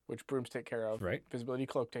 Fly. which brooms take care of. Right. Visibility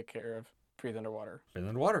cloak take care of. Breathe underwater. Breathe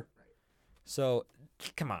underwater. So,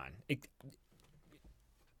 come on.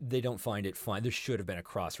 They don't find it fine. There should have been a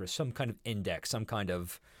cross or some kind of index, some kind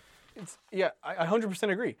of I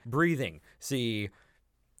 100% agree. breathing. See,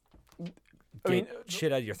 get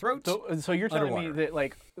shit out of your throat. So you're telling me Underwater. that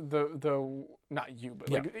like the not you, but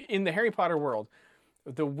Yeah. like in the Harry Potter world,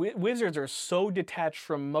 the wizards are so detached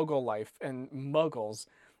from Muggle life and Muggles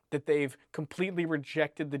that they've completely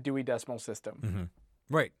rejected the Dewey Decimal System.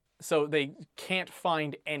 Right. So they can't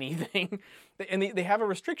find anything, and they have a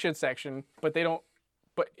restriction section, but they don't.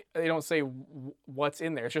 But they don't say what's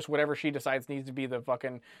in there. It's just whatever she decides needs to be the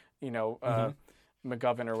fucking,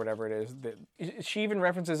 McGovern or whatever it is. She even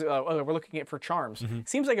references, we're looking at for charms.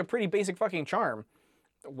 Seems like a pretty basic fucking charm.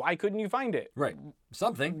 Why couldn't you find it? Right.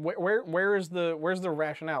 Something. Where's the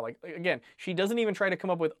rationale? Like again, she doesn't even try to come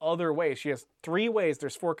up with other ways. She has 3 ways.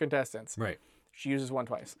 There's 4 contestants. Right. She uses one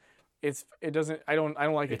twice. It doesn't. I don't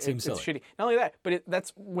like it. Seems It's silly. shitty. Not only that, but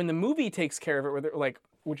that's when the movie takes care of it. Where they're like,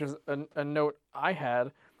 which is a note I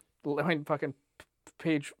had. I mean, fucking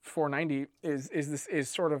page 490 is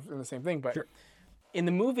sort of in the same thing. But Sure. in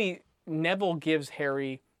the movie, Neville gives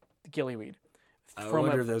Harry gillyweed I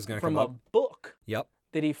wonder if that was going to from come a up. book Yep.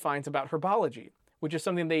 that he finds about herbology, which is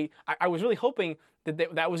something I was really hoping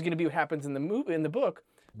that was going to be what happens in the movie in the book.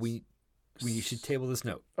 We should table this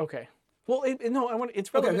note. Okay. Well, no, I want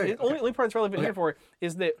it's relevant. Okay, The only part it's relevant here for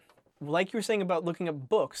is that, like you were saying about looking up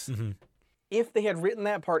books, if they had written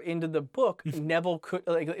that part into the book, Neville could,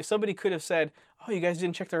 like, if somebody could have said, "Oh, you guys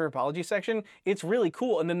didn't check the herbology section. It's really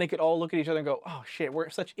cool," and then they could all look at each other and go, "Oh shit, we're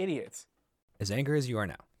such idiots." As angry as you are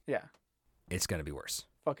now, Yeah, it's going to be worse.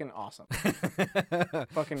 fucking awesome,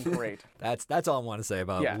 fucking great. That's all I want to say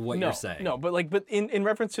about Yeah, what you're saying. No, but in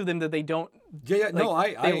reference to them that they don't. Yeah, Like,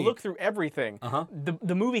 no, they look through everything. Uh-huh.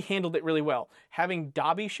 The movie handled it really well. Having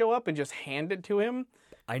Dobby show up and just hand it to him.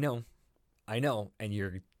 I know,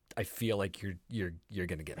 and I feel like you're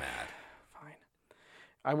gonna get mad. Fine,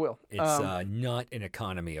 I will. It's not an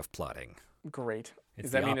economy of plotting. Great. It's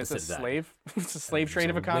Does that the mean it's a opposite of that. slave? It's a slave There's trade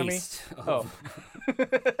a of economy? waste Oh,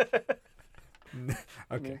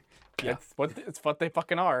 Okay. yeah. It's what they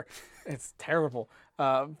fucking are. It's terrible.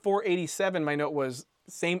 487. My note was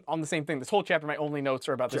on the same thing. This whole chapter, my only notes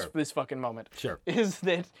are about Sure. this fucking moment. Sure. Is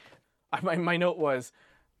that my note was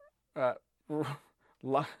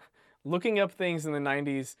looking up things in the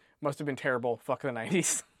 90s must have been terrible. Fuck the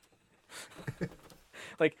 90s.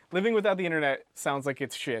 Like living without the internet sounds like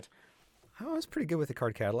it's shit. I was pretty good with the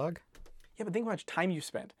card catalog. Yeah, but think how much time you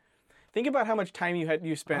spent. Think about how much time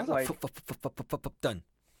you spent. Like Done.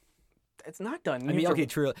 it's not done. I mean, okay,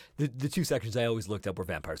 true. The 2 sections I always looked up were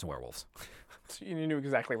vampires and werewolves. You knew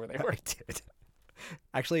exactly where they were. I did.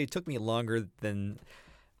 Actually, it took me longer than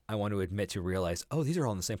I want to admit to realize. Oh, these are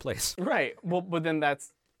all in the same place. Right. Well, but then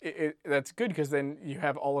that's good because then you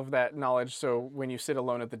have all of that knowledge. So when you sit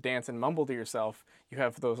alone at the dance and mumble to yourself, you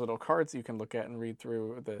have those little cards you can look at and read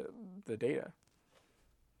through the data.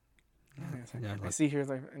 Yeah, I see here.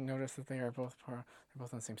 I notice that they're both in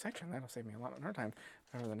the same section. That'll save me a lot of our time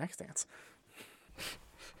for the next dance.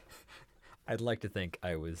 I'd like to think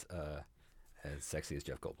I was as sexy as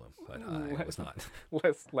Jeff Goldblum, but I was not.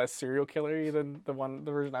 Less serial killer-y than the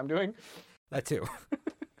version I'm doing. That too.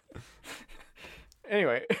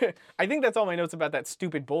 Anyway, I think that's all my notes about that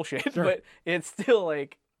stupid bullshit. But it's still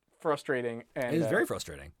like frustrating and It is very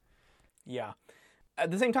frustrating. yeah. At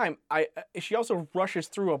the same time, she also rushes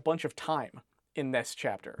through a bunch of time in this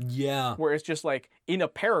chapter. Yeah. Where it's just like in a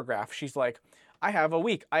paragraph, she's like, I have a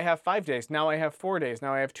week, I have 5 days, now I have 4 days,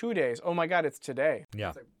 now I have 2 days. Oh my God, it's today. Yeah.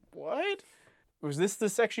 It's like, what? Was this the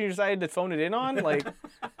section you decided to phone it in on? Like,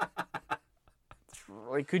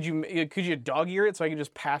 Like, could you dog ear it so I could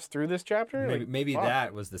just pass through this chapter? Maybe, Like, maybe fuck.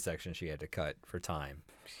 that was the section she had to cut for time.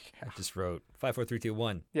 I just wrote 5, 4, 3, 2,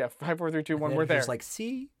 1. Yeah, 5, 4, 3, 2, 1. And We're he there. was like,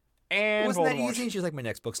 see, and wasn't that Voldemort. easy? And she's like, my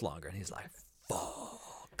next book's longer, and he's like,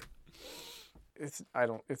 fuck. It's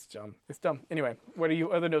dumb. It's dumb. Anyway, what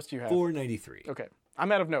other notes do you have? 493. Okay,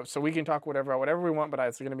 I'm out of notes, so we can talk whatever we want, but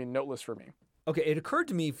it's going to be noteless for me. Okay, it occurred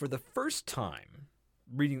to me for the first time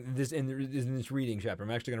reading this in this reading chapter.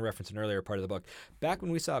 I'm actually going to reference an earlier part of the book. Back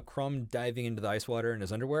when we saw Crumb diving into the ice water in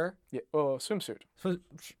his underwear. Yeah. Oh, swimsuit.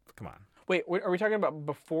 Come on. Wait, are we talking about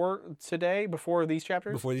before today? Before these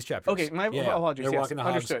chapters? Before these chapters. Okay, my apologies. They're Yes, walking to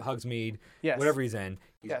understood. Hogsmeade, Yes. whatever he's in.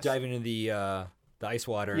 He's Yes. diving into the ice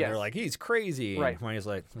water, and Yes. they're like, he's crazy. Right. And Hermione's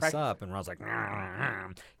like, what's up? And Ron's like,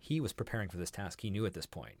 he was preparing for this task. He knew at this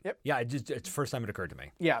point. Yep. Yeah, it's the first time it occurred to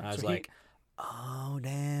me. Yeah, And I was so like, oh,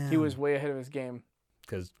 damn. He was way ahead of his game.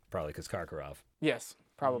 Probably because Karkaroff. Yes,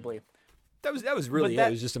 probably. That was really But it.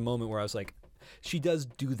 It was just a moment where I was like, she does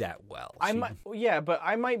do that well. But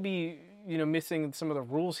I might be, missing some of the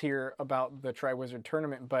rules here about the Triwizard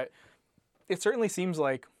Tournament, but it certainly seems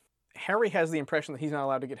like Harry has the impression that he's not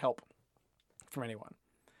allowed to get help from anyone.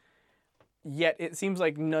 Yet it seems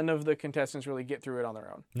like none of the contestants really get through it on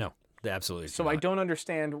their own. No, they absolutely. So do I not. don't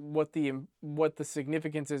understand what the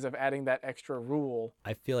significance is of adding that extra rule.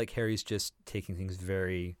 I feel like Harry's just taking things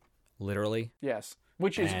very literally. Yes,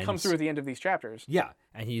 which comes through at the end of these chapters. Yeah,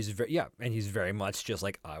 and he's very much just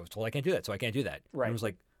like, I was told I can't do that, so I can't do that. Right. And I was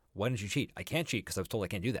like, why didn't you cheat? I can't cheat because I was told I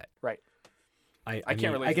can't do that. Right. I can't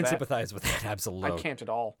mean, relate I to can that. sympathize with that absolutely. I can't at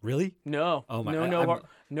all. Really? No. Oh my-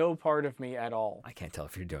 No part of me at all. I can't tell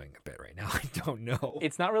if you're doing a bit right now. I don't know.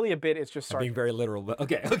 It's not really a bit. It's just I'm being sarcasm. very literal, but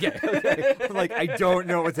okay. I'm like, I don't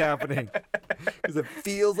know what's happening because it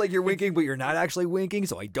feels like you're winking, but you're not actually winking,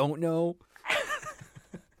 so I don't know.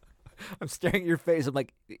 I'm staring at your face. I'm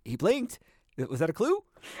like, he blinked. Was that a clue?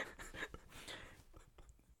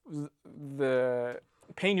 The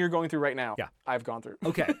pain you're going through right now. Yeah. I've gone through.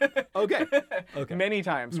 Okay. Okay. Many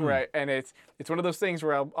times where it's one of those things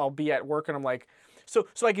where I'll be at work and I'm like, so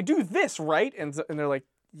I could do this, right? And they're like,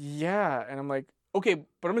 yeah. And I'm like, okay,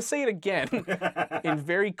 but I'm gonna say it again in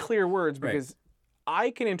very clear words because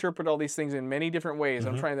I can interpret all these things in many different ways.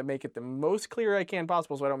 I'm trying to make it the most clear I can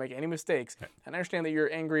possible so I don't make any mistakes. And I understand that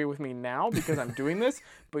you're angry with me now because I'm doing this,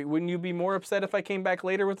 but wouldn't you be more upset if I came back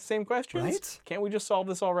later with the same questions? Right. Can't we just solve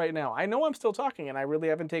this all right now? I know I'm still talking and I really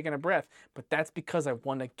haven't taken a breath, but that's because I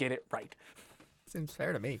want to get it right. Seems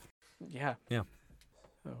fair to me. Yeah. Yeah.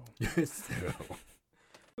 Oh. So,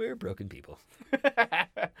 we're broken people.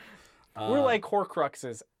 We're like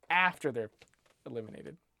Horcruxes after they're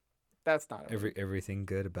eliminated. That's not it. Everything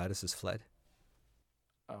good about us is fled.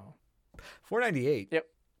 Oh. 498. Yep.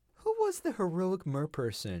 Who was the heroic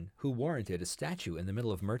merperson who warranted a statue in the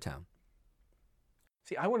middle of Mertown?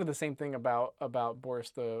 See, I wanted the same thing about Boris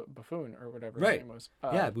the Buffoon or whatever his Right. name was.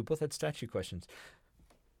 Yeah, we both had statue questions.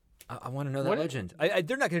 I want to know that What- legend.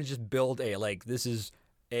 They're not going to just build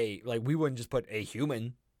we wouldn't just put a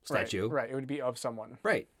human statue. Right. It would be of someone.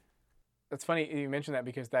 Right. That's funny you mentioned that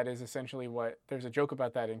because that is essentially there's a joke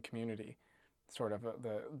about that in Community. Sort of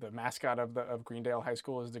the mascot of Greendale High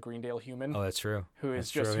School is the Greendale Human. Oh, that's true. Who is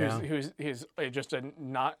That's just true, yeah. who's just a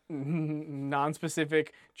not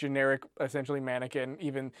non-specific generic essentially mannequin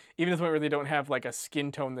even to the point where they don't have like a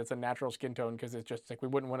skin tone that's a natural skin tone because it's just like we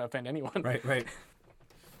wouldn't want to offend anyone. Right.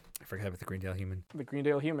 I forgot about the Greendale Human. The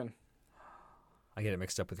Greendale Human. I get it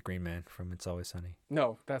mixed up with the Green Man from It's Always Sunny.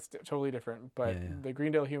 No, that's totally different. But Yeah. the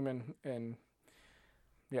Greendale Human and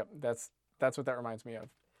yep, that's what that reminds me of.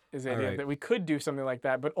 Is the idea right. that we could do something like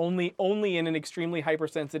that, but only in an extremely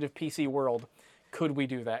hypersensitive PC world could we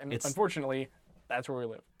do that. And unfortunately, that's where we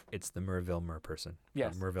live. It's the Merville Merperson.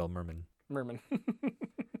 Yes. Merville Merman. Merman.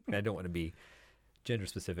 I don't want to be gender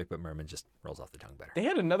specific, but Merman just rolls off the tongue better. They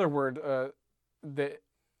had another word that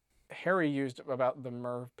Harry used about the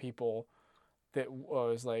Mer people that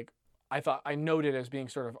was like I noted as being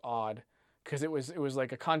sort of odd because it was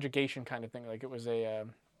like a conjugation kind of thing. Like it was a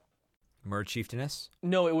Mer Chieftainess?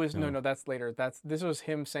 no, it was no, that's later. This was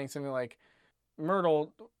him saying something like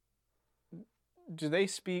Myrtle. Do they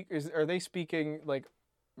speak? Are they speaking like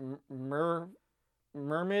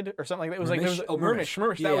mermaid or something like that? It was like there was Mermish.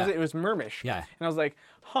 Mermish. Yeah, That was yeah. it. It was Mermish. Yeah. And I was like,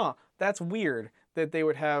 huh, that's weird that they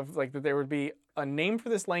would have like that there would be a name for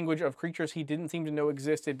this language of creatures he didn't seem to know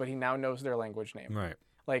existed, but he now knows their language name. Right.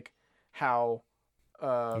 Like how.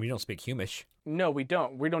 We don't speak Humish. No, we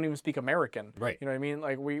don't. We don't even speak American. Right. You know what I mean?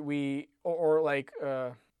 Like we or like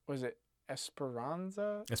was it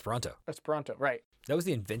Esperanza? Esperanto, right. That was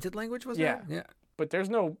the invented language, was Yeah. it? Yeah. But there's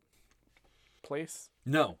no place.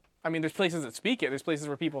 No. I mean, there's places that speak it. There's places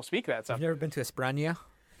where people speak that stuff. You've never been to Esperania?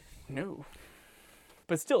 No.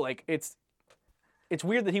 But still, like, it's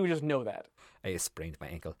weird that he would just know that. I sprained my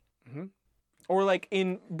ankle. Or like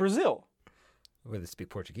in Brazil. Where they speak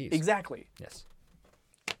Portuguese. Exactly. Yes.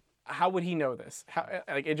 How would he know this? How,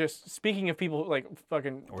 like, it just, speaking of people like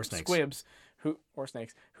fucking Or snakes. squibs who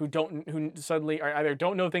suddenly either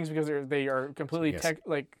don't know things because they are completely Yes.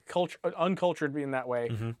 uncultured in that way,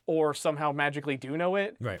 or somehow magically do know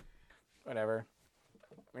it. Right. Whatever.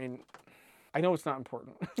 I mean, I know it's not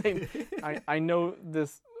important. I know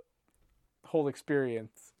this whole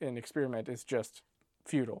experience and experiment is just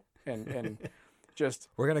futile and just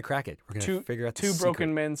We're going to crack it. We're going to figure out the two secret.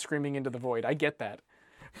 broken men screaming into the void. I get that.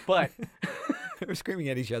 But We're screaming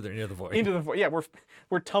at each other into the void. into the void. Yeah,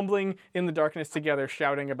 we're tumbling in the darkness together,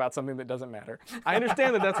 shouting about something that doesn't matter. I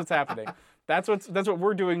understand that that's what's happening. That's what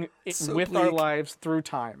we're doing So with our bleak. lives through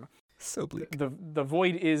time. So bleak. The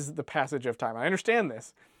void is the passage of time. I understand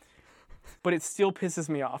this, but it still pisses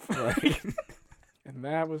me off. Right. And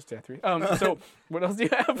that was Death Reach. So what else do you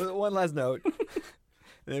have? One last note. And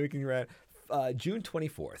then we can wrap. June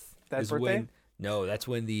 24th. That is birthday? when. No, that's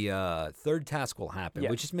when the third task will happen, Yeah.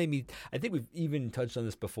 which just made me. I think we've even touched on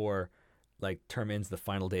this before. Like term ends the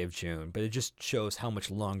final day of June, but it just shows how much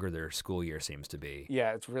longer their school year seems to be.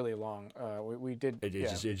 Yeah, it's really long. We did. It yeah,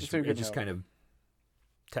 just it's a good note. kind of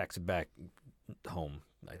tacks it back home.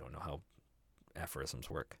 I don't know how aphorisms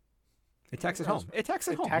work. It tacks it home. It tacks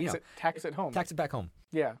it home. Tax it home. Tacks it back home.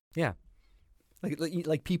 Yeah. Yeah.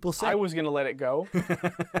 Like people say. I was gonna let it go,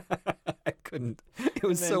 I couldn't. It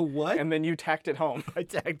was so what? and then you tacked it home. I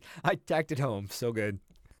tacked it home. So good.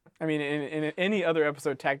 I mean, in any other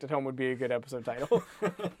episode, "Tacked at Home" would be a good episode title.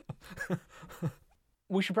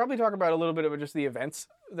 We should probably talk about a little bit about just the events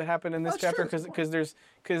that happen in this chapter, because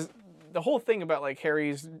the whole thing about like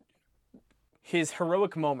his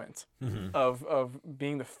heroic moment of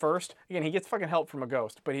being the first. Again, he gets fucking help from a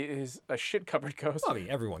ghost, but he is a shit covered ghost. Well, I mean,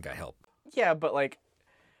 everyone got help. Yeah, but like,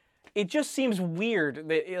 it just seems weird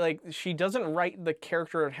that like she doesn't write the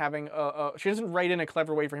character of having she doesn't write in a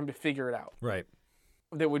clever way for him to figure it out Right.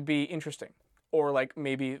 that would be interesting or like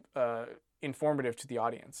maybe informative to the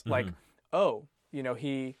audience. Like, oh, you know,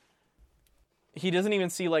 he doesn't even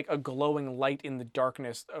see like a glowing light in the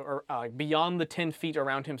darkness or like beyond the 10 feet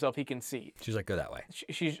around himself he can see. She's like, go that way.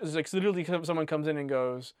 She's like literally someone comes in and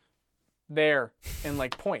goes there and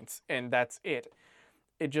like points and that's it.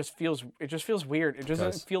 It just feels weird. It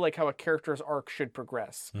doesn't feel like how a character's arc should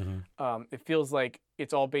progress. It feels like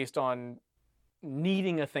it's all based on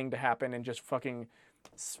needing a thing to happen and just fucking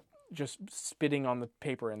just spitting on the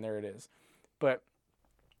paper and there it is. But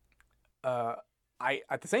I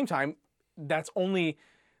at the same time, that's only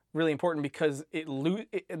really important because the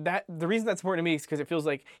reason that's important to me is because it feels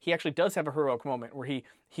like he actually does have a heroic moment where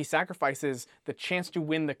he sacrifices the chance to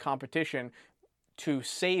win the competition to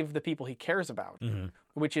save the people he cares about,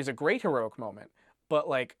 which is a great heroic moment. But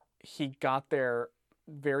like he got there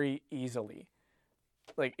very easily,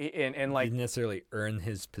 like and like He didn't necessarily earn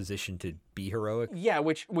his position to be heroic. yeah,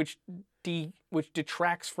 which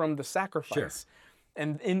detracts from the sacrifice.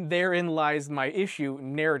 And therein lies my issue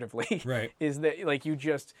narratively. Right. Is that like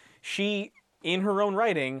she in her own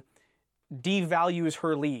writing devalues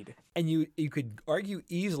her lead. And you could argue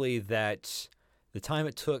easily that the time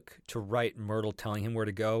it took to write Myrtle telling him where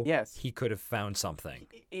to go, Yes. he could have found something.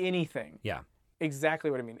 Anything. Yeah. Exactly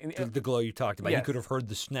what I mean. The glow you talked about. Yes. He could have heard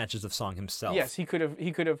the snatches of song himself. Yes, he could have.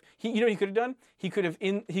 You know what he could have done? He could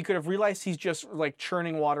have realized he's just like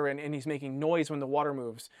churning water and he's making noise when the water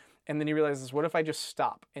moves. And then he realizes, what if I just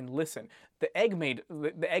stop and listen? The egg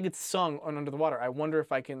had sung under the water. I wonder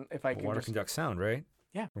if I can Water just, conducts sound, right?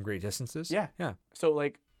 Yeah. From great distances? Yeah. Yeah. So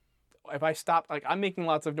like, if I stop, like I'm making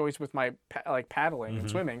lots of noise with my paddling and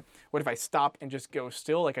swimming. What if I stop and just go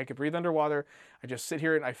still? Like I could breathe underwater. I just sit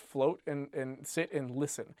here and I float and sit and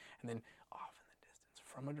listen. And then off in the distance,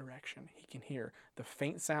 from a direction, he can hear the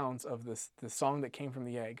faint sounds of the song that came from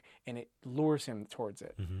the egg, and it lures him towards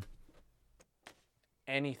it.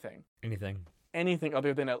 Anything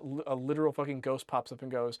other than a literal fucking ghost pops up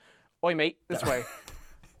and goes, "Oi, mate, this way."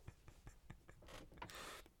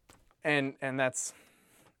 And that's,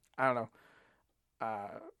 I don't know.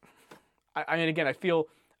 I mean, again, I feel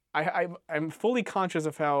I'm fully conscious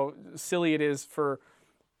of how silly it is for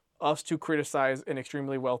us to criticize an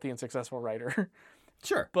extremely wealthy and successful writer.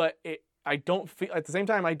 Sure. But I don't feel at the same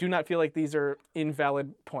time I do not feel like these are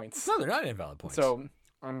invalid points. No, they're not invalid points. So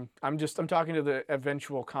I'm talking to the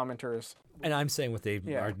eventual commenters. And I'm saying what they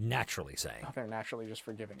are naturally saying. They're naturally just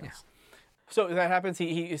forgiving us. So that happens.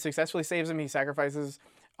 He successfully saves him. He sacrifices,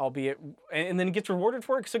 albeit, and then he gets rewarded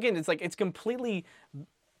for it. So again, it's like it's completely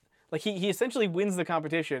Like he essentially wins the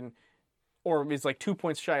competition, or is like 2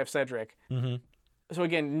 points shy of Cedric. Mm-hmm. So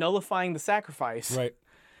again, nullifying the sacrifice. Right.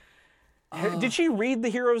 Did she read the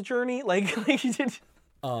hero's journey? Like did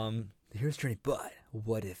The hero's journey, but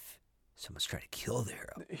what if someone's trying to kill the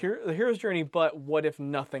hero? the hero's journey? But what if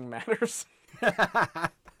nothing matters?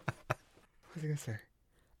 What was I gonna say?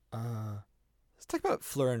 Let's talk about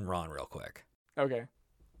Fleur and Ron real quick, Okay,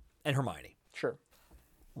 and Hermione. sure.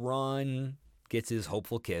 Ron gets his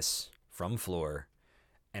hopeful kiss from Fleur,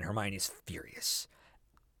 and Hermione's furious.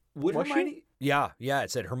 Would Was she? Hermione? Yeah.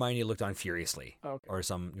 It said Hermione looked on furiously, Okay. or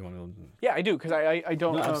some. You want to? Yeah, I do because I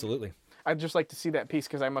don't. No, absolutely. I'd just like to see that piece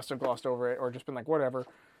because I must have glossed over it or just been like whatever.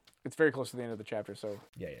 It's very close to the end of the chapter, so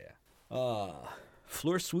Yeah.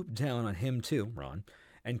 Fleur swooped down on him too, Ron,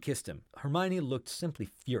 and kissed him. Hermione looked simply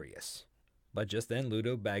furious. But just then,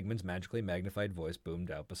 Ludo Bagman's magically magnified voice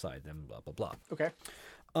boomed out beside them, blah, blah, blah. okay.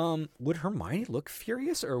 Would Hermione look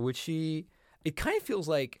furious, or would she... It kind of feels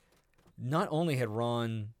like not only had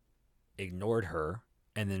Ron ignored her,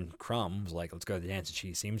 and then Crumb was like, let's go to the dance, and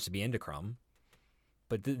she seems to be into Crumb,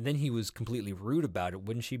 but then he was completely rude about it.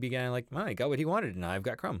 Wouldn't she be kind of like, I got what he wanted, and I've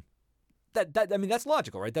got Crumb? I mean, that's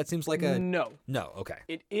logical, right? That seems like a... No. No, okay.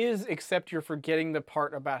 It is, except you're forgetting the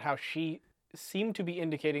part about how she seemed to be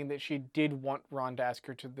indicating that she did want Ron to ask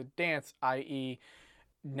her to the dance, i.e.,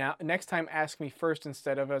 now next time ask me first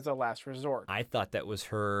instead of as a last resort. I thought that was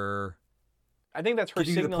her... I think that's her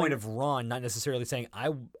getting to the signaling. point of Ron, not necessarily saying,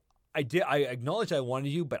 I acknowledge I wanted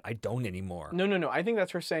you, but I don't anymore. No. I think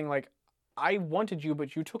that's her saying, like, I wanted you,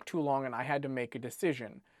 but you took too long and I had to make a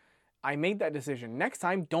decision. I made that decision. Next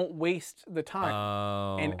time, don't waste the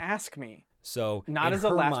time and ask me. So Not in as a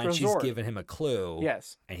her last mind, resort. she's given him a clue.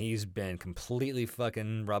 Yes. And he's been completely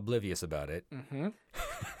fucking oblivious about it. Mm-hmm.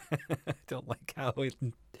 I don't like how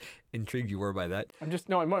intrigued you were by that. I'm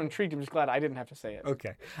intrigued. I'm just glad I didn't have to say it.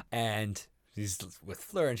 Okay. And he's with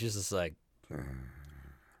Fleur, and she's just like...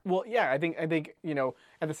 Well, yeah, I think at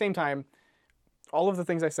the same time, all of the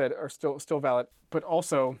things I said are still valid, but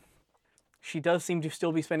also she does seem to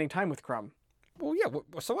still be spending time with Crumb. Well, yeah,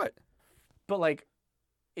 so what? But like,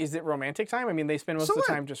 is it romantic time? I mean, they spend most So of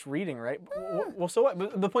the what? time just reading, right? Well, so what?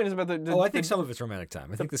 But the point is about the I think some of it's romantic time.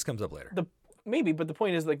 I think this comes up later. maybe, but the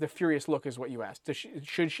point is like the furious look is what you asked. Would she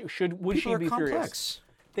People be are furious? complex.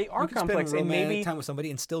 They are You can complex, spend and romantic maybe time with somebody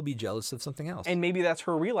and still be jealous of something else. And maybe that's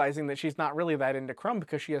her realizing that she's not really that into Crumb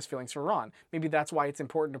because she has feelings for Ron. Maybe that's why it's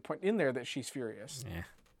important to put in there that she's furious. Yeah.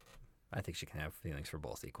 I think she can have feelings for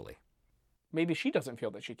both equally. Maybe she doesn't feel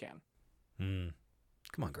that she can.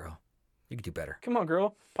 Come on, girl. You can do better. Come on,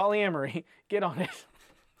 girl. Polyamory. Get on it.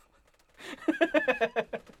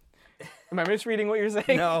 Am I misreading what you're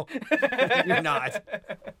saying? No, you're not.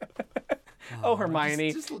 Oh,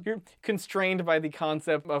 Hermione, you're constrained by the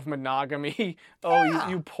concept of monogamy. Oh, Yeah.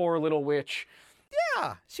 you poor little witch.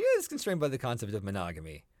 Yeah, she is constrained by the concept of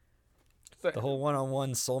monogamy. So- The whole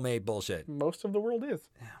one-on-one soulmate bullshit. Most of the world is.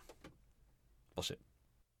 Bullshit.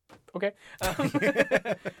 Okay.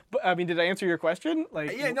 But I mean, did I answer your question?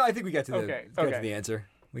 Like, Yeah, no, I think we got to the Okay, got to okay. the answer.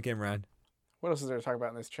 We came around. what else is there to talk about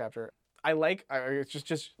in this chapter? It's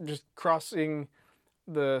just crossing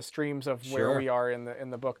the streams of where Sure. we are in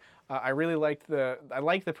the book. I really liked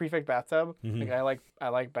the prefect bathtub. Mhm. Like I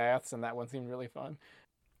like baths, and that one seemed really fun.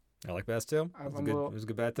 I like baths too. I'm It was a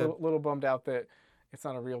good bathtub. Little bummed out that it's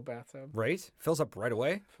not a real bathtub. Right? Fills up right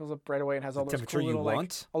away. Fills up right away and has all those temperature cool you little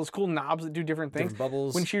want. all those cool knobs that do different things. Different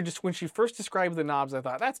bubbles. When she first described the knobs, I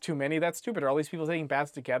thought that's too many. That's stupid. Are all these people taking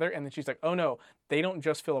baths together? And then she's like, oh no, they don't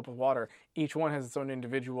just fill up with water. Each one has its own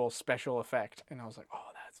individual special effect. And I was like, oh,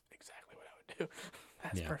 that's exactly what I would do.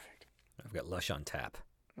 That's Yeah. perfect. I've got Lush on tap.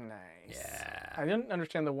 Nice. Yeah. I didn't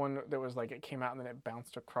understand the one that was like it came out and then it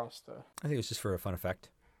bounced across the. I think it was just for a fun effect.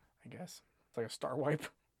 I guess it's like a star wipe.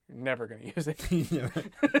 You're never gonna use it.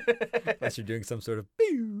 Unless you're doing some sort of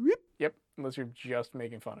beep. Yep, unless you're just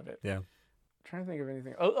making fun of it. Yeah. I'm trying to think of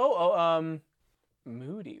anything.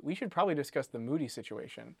 Moody. We should probably discuss the Moody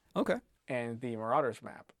situation Okay. and the Marauders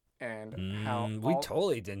map and how we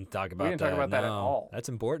totally didn't talk about that. didn't talk about that at No. all. That's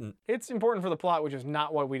important. it's important for the plot, which is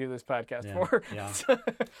not what we do this podcast for. Yeah.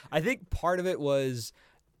 I think part of it was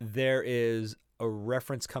there is a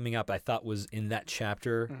reference coming up I thought was in that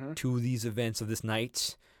chapter to these events of this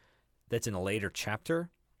night that's in a later chapter.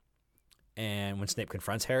 And when Snape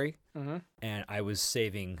confronts Harry, and I was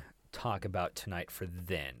saving talk about tonight for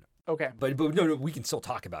then. Okay. But no, we can still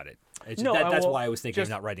talk about it. It's No, that's well, why I was thinking of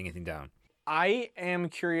just- not writing anything down. I am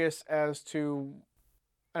curious as to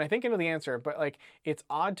and I think I know the answer, but like it's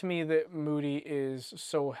odd to me that Moody is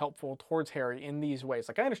so helpful towards Harry in these ways.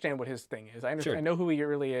 Like I understand what his thing is. I understand. Sure. I know who he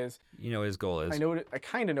really is. You know his goal is I know. I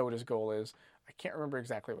kind of know what his goal is. I can't remember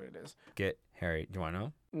exactly what it is. get Harry. Do you want to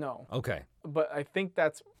know? No, Okay. but I think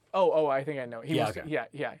that's. Oh, I think I know. He Yeah, wants okay.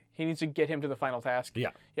 yeah. He needs to get him to the final task. Yeah.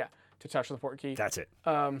 To touch the port key. That's it.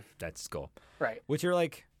 Um, That's his goal. right. Which you're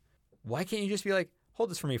like, why can't you just be like, hold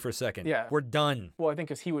this for me for a second? Yeah. We're done. Well, I think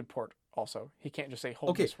because he would port also. He can't just say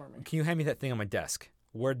hold Okay. this for me. Can you hand me that thing on my desk?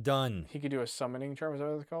 We're done. He could do a summoning charm. Is that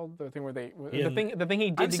what it's called? The thing where they Yeah. the thing he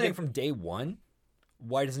did I'm to saying get. from day one,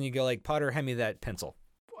 why doesn't he go like, Potter, hand me that pencil?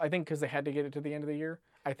 I think because they had to get it to the end of the year.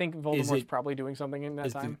 I think Voldemort's it- probably doing something in that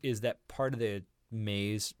time. Is that part of the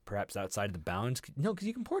maze perhaps outside of the bounds? No, because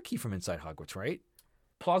you can port key from inside Hogwarts, right?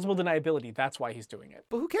 Plausible deniability. That's why he's doing it.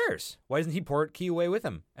 But who cares? Why doesn't he port key away with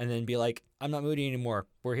him and then be like, I'm not Moody anymore.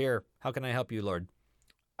 We're here. How can I help you, Lord?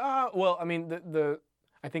 Well, I mean,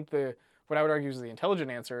 I think what I would argue is the intelligent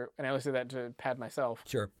answer, and I only say that to pad myself,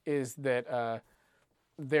 Sure. is that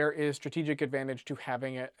there is strategic advantage to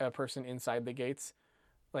having a person inside the gates.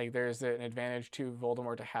 Like there's an advantage to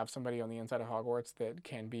Voldemort to have somebody on the inside of Hogwarts that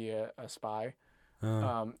can be a spy.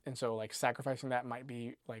 And so like sacrificing that might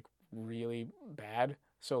be like really bad.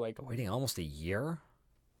 So like But waiting almost a year?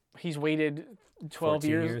 he's waited 12 14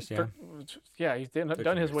 years. years, Yeah, he's done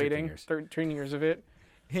 13 his years, 13 waiting. years. 13 years of it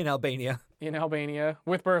In Albania. in Albania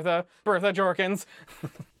with Bertha Jorkins.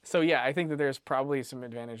 So yeah, I think that there's probably some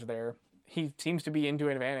advantage there. He seems to be into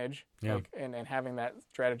advantage, Yeah. like, and having that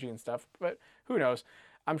strategy and stuff. But who knows?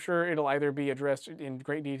 I'm sure it'll either be addressed in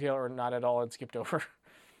great detail or not at all and skipped over.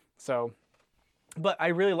 So, but I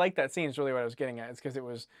really like that scene. Is really what I was getting at. It's because it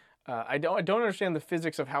was. I don't understand the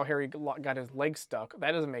physics of how Harry got his leg stuck.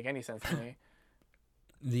 That doesn't make any sense to me.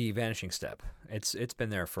 The vanishing step. It's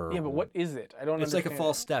been there for. Yeah, but what is it? I don't. It's like a understand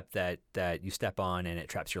false it. step that you step on and it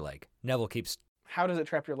traps your leg. Neville keeps How does it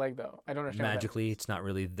trap your leg though? I don't understand. that. magically. It's not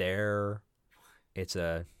really there. It's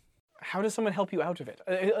a. How does someone help you out of it?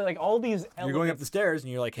 Like all these. You're going up the stairs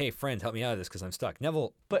and you're like, "Hey, friend, help me out of this because I'm stuck."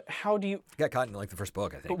 Neville But how do you? got caught in like the first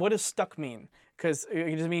book, I think. But what does stuck mean? Because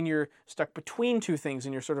it does mean you're stuck between two things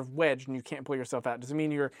and you're sort of wedged and you can't pull yourself out. Does it mean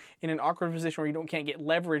you're in an awkward position where you can't get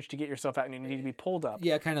leverage to get yourself out and you need to be pulled up?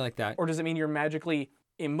 Yeah, kind of like that. Or does it mean you're magically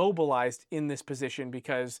immobilized in this position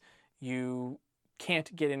because you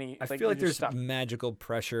can't get any? I feel you're like just there's stuck? magical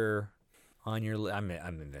pressure on your.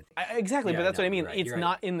 Exactly, Yeah, but that's no, what I mean. you're right, It's you're right.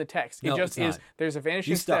 not in the text. No, it just it's is. not. There's a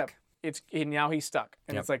vanishing He's step. stuck. Now he's stuck,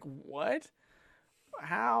 and Yep. it's like what?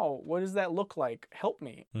 How? What does that look like? Help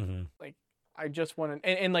me. Mm-hmm. I just want to,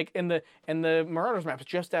 and the Marauders map's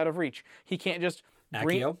just out of reach. He can't just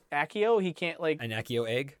bring Accio? Accio. He can't like An Accio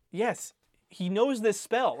egg. yes. He knows this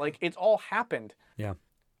spell. Like it's all happened. Yeah,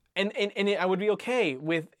 I would be okay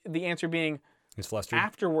with the answer being he's flustered.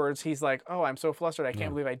 afterwards. He's like, oh, I'm so flustered. I can't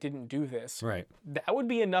believe I didn't do this. Right. That would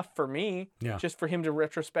be enough for me. Yeah. Just for him to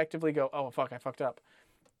retrospectively go, oh fuck, I fucked up,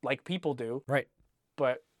 like people do. Right.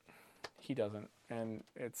 But he doesn't, and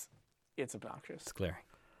it's obnoxious. It's glaring.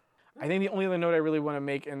 I think the only other note I really want to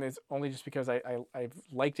make, and it's only just because I've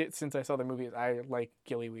liked it since I saw the movie, is I like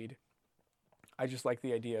gillyweed. I just like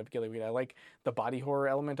the idea of gillyweed. I like the body horror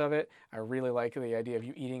element of it. I really like the idea of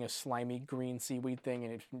you eating a slimy green seaweed thing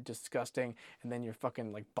and it's disgusting, and then your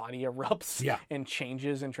fucking like body erupts Yeah. and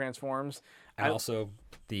changes and transforms. And also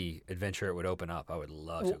the adventure it would open up. I would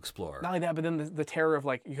love to explore. Not only that, but then the terror of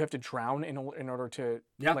like you have to drown in order to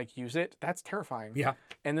Yeah. like use it. That's terrifying. Yeah.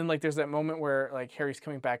 And then like there's that moment where like Harry's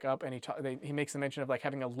coming back up and he makes the mention of like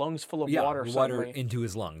having a lungs full of Yeah, water suddenly. into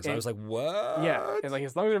his lungs. I And- was like, what? Yeah, and like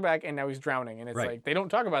his lungs are back, and now he's drowning, and it's Right. like they don't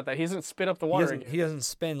talk about that. He doesn't spit up the He water. doesn't, again. he doesn't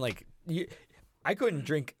spend like. I couldn't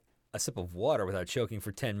drink a sip of water without choking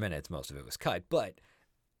for 10 minutes. Most of it was cut, but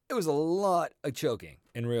it was a lot of choking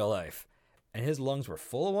in real life. And his lungs were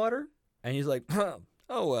full of water, and he's like,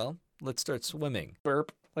 oh, well, let's start swimming.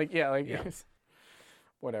 Burp, like yeah, like Yeah.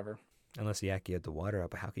 whatever. Unless he activated the water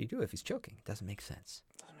up, but how can you do it if he's choking? It doesn't make sense.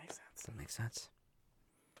 Doesn't make sense. Doesn't make sense.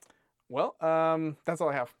 Well, that's all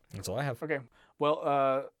I have. That's all I have. Okay.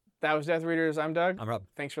 Well, that was Death Readers. I'm Doug. I'm Rob.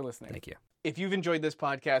 Thanks for listening. Thank you. If you've enjoyed this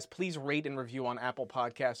podcast, please rate and review on Apple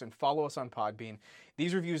Podcasts and follow us on Podbean.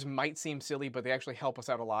 These reviews might seem silly, but they actually help us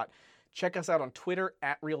out a lot. Check us out on Twitter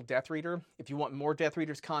 @RealDeathReader. If you want more Death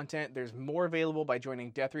Readers content, there's more available by joining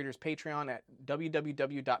Death Readers Patreon at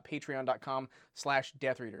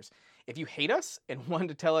www.patreon.com/DeathReaders. If you hate us and want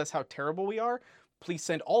to tell us how terrible we are, please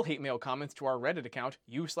send all hate mail comments to our Reddit account,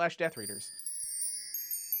 u/DeathReaders.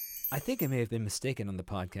 I think I may have been mistaken on the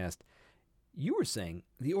podcast. You were saying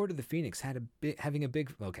the Order of the Phoenix had having a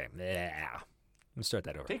big. Okay, let's start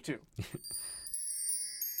that over. Take two.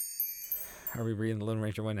 Are we reading the Lone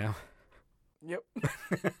Ranger one now? Yep.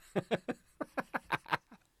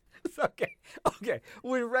 It's okay. Okay.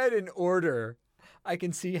 When read in order, I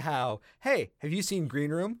can see how. Hey, have you seen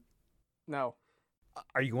Green Room? No.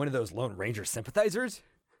 Are you one of those Lone Ranger sympathizers?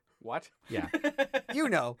 What? Yeah. You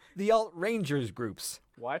know, the Alt Rangers groups.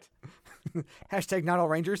 What? Hashtag not all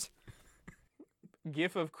Rangers.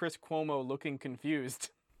 GIF of Chris Cuomo looking confused.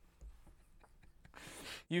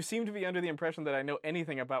 You seem to be under the impression that I know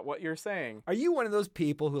anything about what you're saying. Are you one of those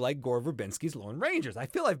people who like Gore Verbinski's Lone Rangers? I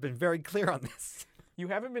feel I've been very clear on this. You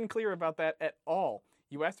haven't been clear about that at all.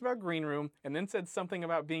 You asked about Green Room and then said something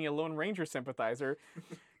about being a Lone Ranger sympathizer.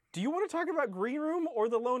 Do you want to talk about Green Room or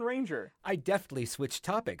the Lone Ranger? I deftly switched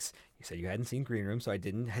topics. You said you hadn't seen Green Room, so I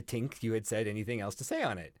didn't think you had said anything else to say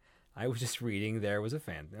on it. I was just reading there was a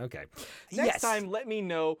fan. Okay. Next time, let me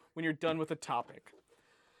know when you're done with the topic.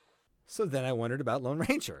 So then I wondered about Lone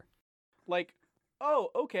Ranger. Like, oh,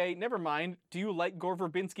 okay, never mind. Do you like Gore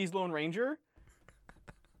Verbinski's Lone Ranger?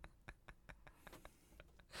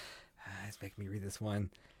 It's making me read this one.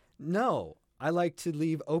 No, I like to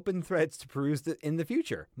leave open threads to peruse in the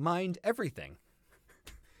future. Mind everything.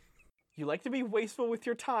 You like to be wasteful with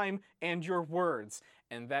your time and your words.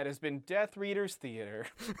 And that has been Death Readers Theater.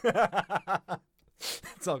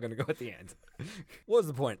 It's all going to go at the end. What was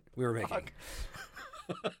the point we were making?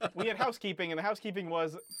 We had housekeeping, and the housekeeping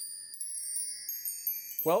was...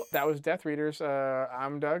 Well, that was Death Readers.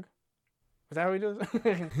 I'm Doug. Is that how we do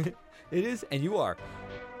this? It is, and you are.